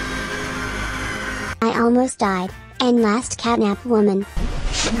 I almost died. And last Catnap woman.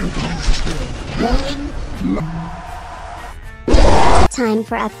 Time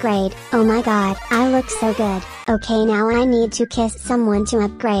for upgrade. Oh my god, I look so good. Okay, now I need to kiss someone to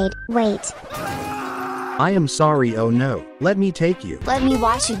upgrade. Wait. I am sorry, oh no. Let me take you. Let me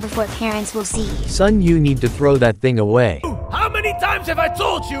watch you before parents will see. Son, you need to throw that thing away. How many times have I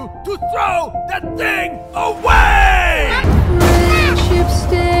told you to throw that thing away? Friendship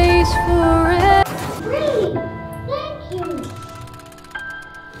stays forever. Thank you.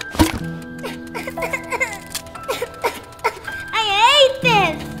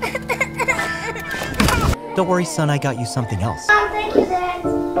 worry, son, I got you something else. Oh, thank you, Dad.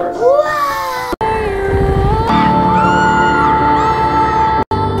 Wow!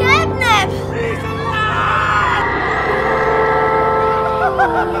 Catnap!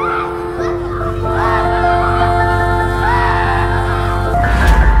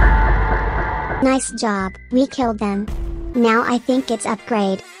 Nice job, we killed them. Now I think it's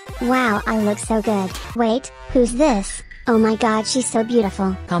upgrade. Wow, I look so good. Wait, who's this? Oh my god, she's so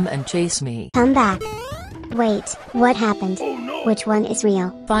beautiful. Come and chase me. Come back. Wait, what happened? Which one is real?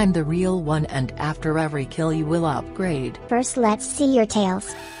 Find the real one and after every kill you will upgrade. First let's see your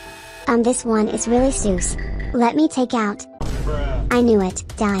tails. This one is really Seuss. Let me take out. I knew it,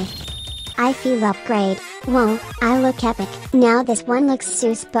 die. I feel upgrade. Whoa, I look epic. Now this one looks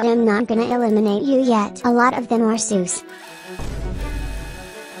Seuss, but I'm not gonna eliminate you yet. A lot of them are Seuss.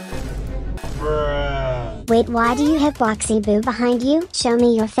 Wait, why do you have Boxy Boo behind you? Show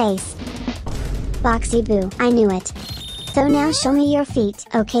me your face. Boxy Boo, I knew it. So now show me your feet.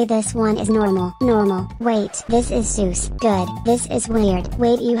 Okay, this one is normal. Normal. Wait, this is Seuss. Good. This is weird.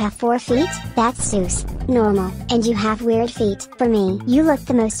 Wait, you have 4 feet? That's Seuss. Normal. And you have weird feet. For me, you look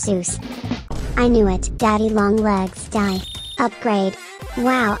the most Seuss. I knew it. Daddy long legs. Die. Upgrade.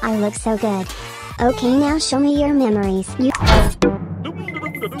 Wow, I look so good. Okay, now show me your memories. You.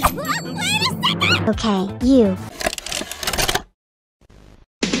 Okay, you.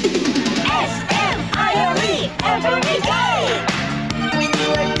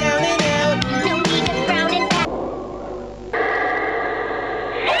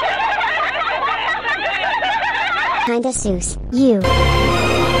 Kinda Seuss. You.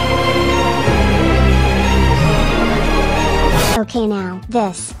 Okay, now,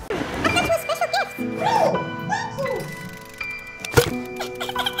 this.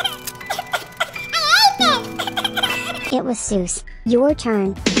 It was Seuss. Your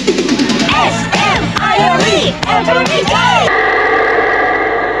turn.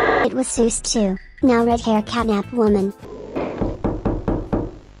 It was Seuss too. Now red hair Catnap woman.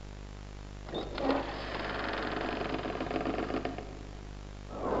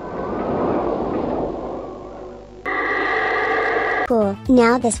 Cool,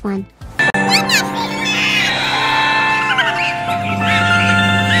 now this one.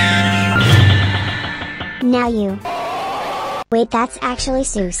 Now you. Wait, that's actually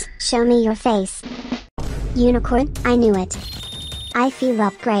Seuss. Show me your face. Unicorn, I knew it. I feel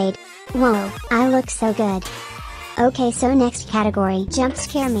upgrade. Whoa, I look so good. Okay, so next category, jump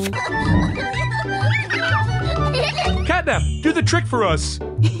scare me. Catnap, do the trick for us!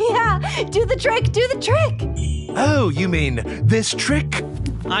 Yeah, do the trick, do the trick! Oh, you mean this trick?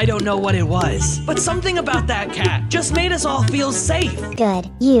 I don't know what it was, but something about that cat just made us all feel safe.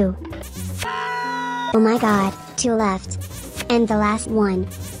 Good, you. Oh my god, 2 left. And the last one.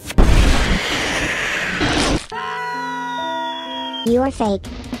 You are fake.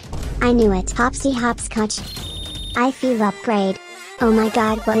 I knew it. Hopsy hopscotch. I feel upgrade. Oh my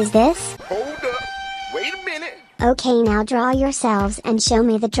god, what is this? Hold up. Wait a minute. Okay, now draw yourselves and show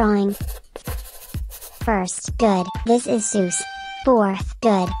me the drawing. First, good. This is Seuss. Fourth,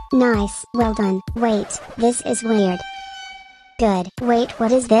 good. Nice. Well done. Wait, this is weird. Good. Wait,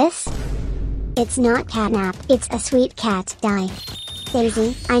 what is this? It's not Catnap, it's a sweet cat. Die.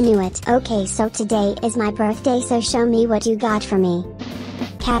 Daisy, I knew it. Okay, so today is my birthday, so show me what you got for me.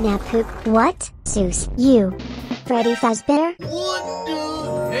 Catnap poop. What? Seuss. You. Freddy Fazbear? What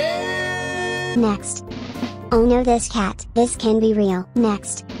the hell? Next. Oh no, this cat. This can be real.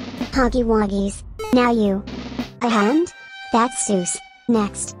 Next. Huggy Wuggies. Now you. A hand? That's Seuss.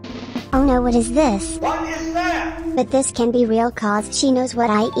 Next. Oh no, what is this? What is that? But this can be real cause she knows what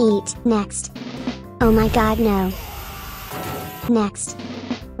I eat. Next. Oh my god, no. Next.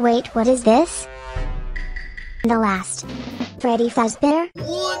 Wait, what is this? The last. Freddy Fazbear?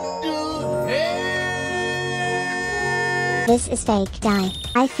 What the hell? This is fake. Die.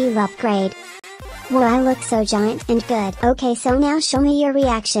 I feel upgrade. Whoa, I look so giant and good. Okay, so now show me your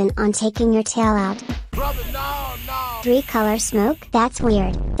reaction on taking your tail out. Brother, no. 3-color smoke? That's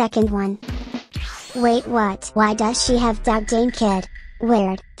weird. Second one. Wait, what? Why does she have Dogday kid?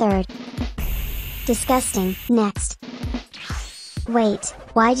 Weird. Third. Disgusting. Next. Wait,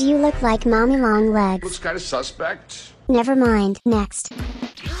 why do you look like mommy long legs? Looks kind of suspect. Never mind. Next.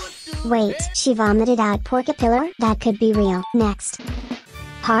 Wait, she vomited out porcapillar? That could be real. Next.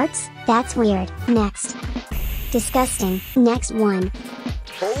 Hearts? That's weird. Next. Disgusting. Next one.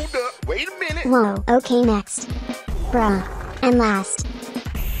 Hold up. Wait a minute. Whoa, okay, next. Bruh. And last.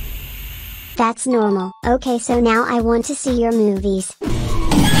 That's normal. Okay, so now I want to see your movies.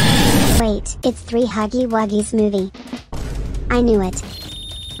 Wait, it's 3 Huggy Wuggies movie. I knew it.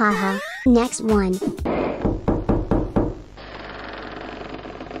 Haha. Next one.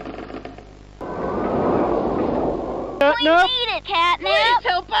 Catnap! Please eat it, Catnap! Please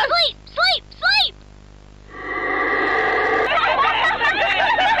help us! Sleep! Sleep! Sleep!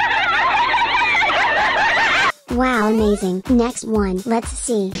 Wow, amazing. Next one, let's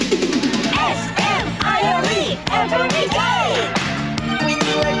see. S-M-I-L-E every day! When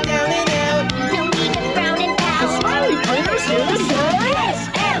you are down and out, don't even frown and pout. A smiley face in the sun.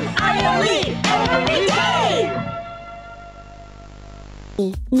 S-M-I-L-E every day!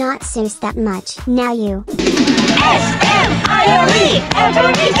 Not Seuss that much. Now you. S-M-I-L-E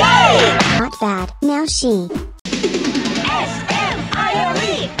every day! Not bad. Now she.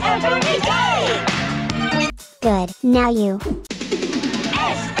 S-M-I-L-E every day! Good. Now you.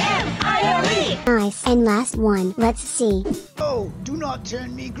 S-M-I-L-E! Nice. And last one. Let's see. Oh, do not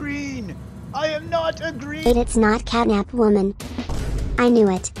turn me green. I am not a green. Wait, it's not Catnap woman. I knew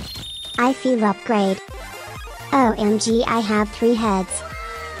it. I feel upgrade. OMG, I have 3 heads.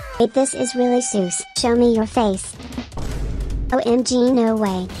 Wait, this is really Seuss. Show me your face. OMG, no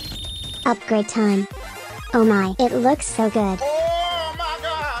way. Upgrade time. Oh my, it looks so good.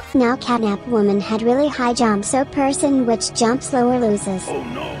 Now Catnap woman had really high jump, so person which jumps lower loses. Oh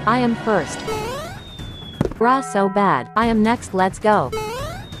no. I am first. Raw so bad. I am next, let's go.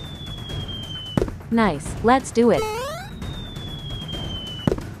 Nice, let's do it.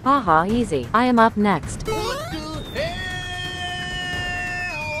 Haha, easy. I am up next.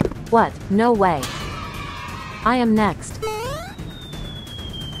 What? No way. I am next.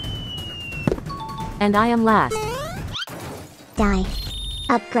 And I am last. Die.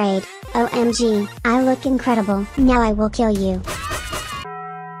 Upgrade. OMG, I look incredible. Now I will kill you.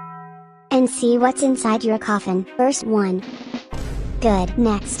 And see what's inside your coffin. First one. Good.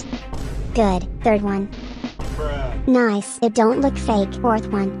 Next. Good. Third one. Nice. It don't look fake. Fourth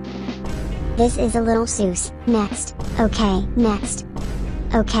one. This is a little Seuss. Next. Okay. Next.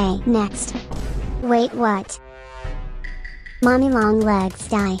 Okay. Next. Wait, what? Mommy long legs.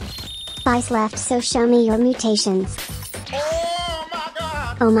 Die. 5 left, so show me your mutations.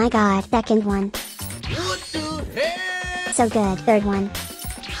 Oh my god, second one. So good, third one.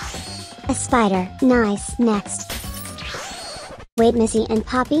 A spider, nice, next. Wait, Missy and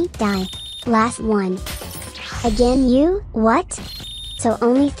Poppy, die. Last one. Again you, what? So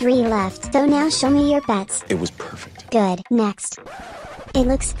only 3 left, so now show me your bets. It was perfect. Good, next. It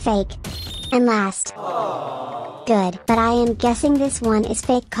looks fake. And last. Good, but I am guessing this one is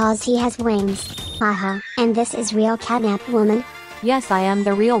fake cause he has wings. Haha, and this is real Catnap woman? Yes, I am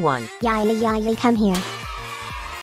the real one. Yaya, come here.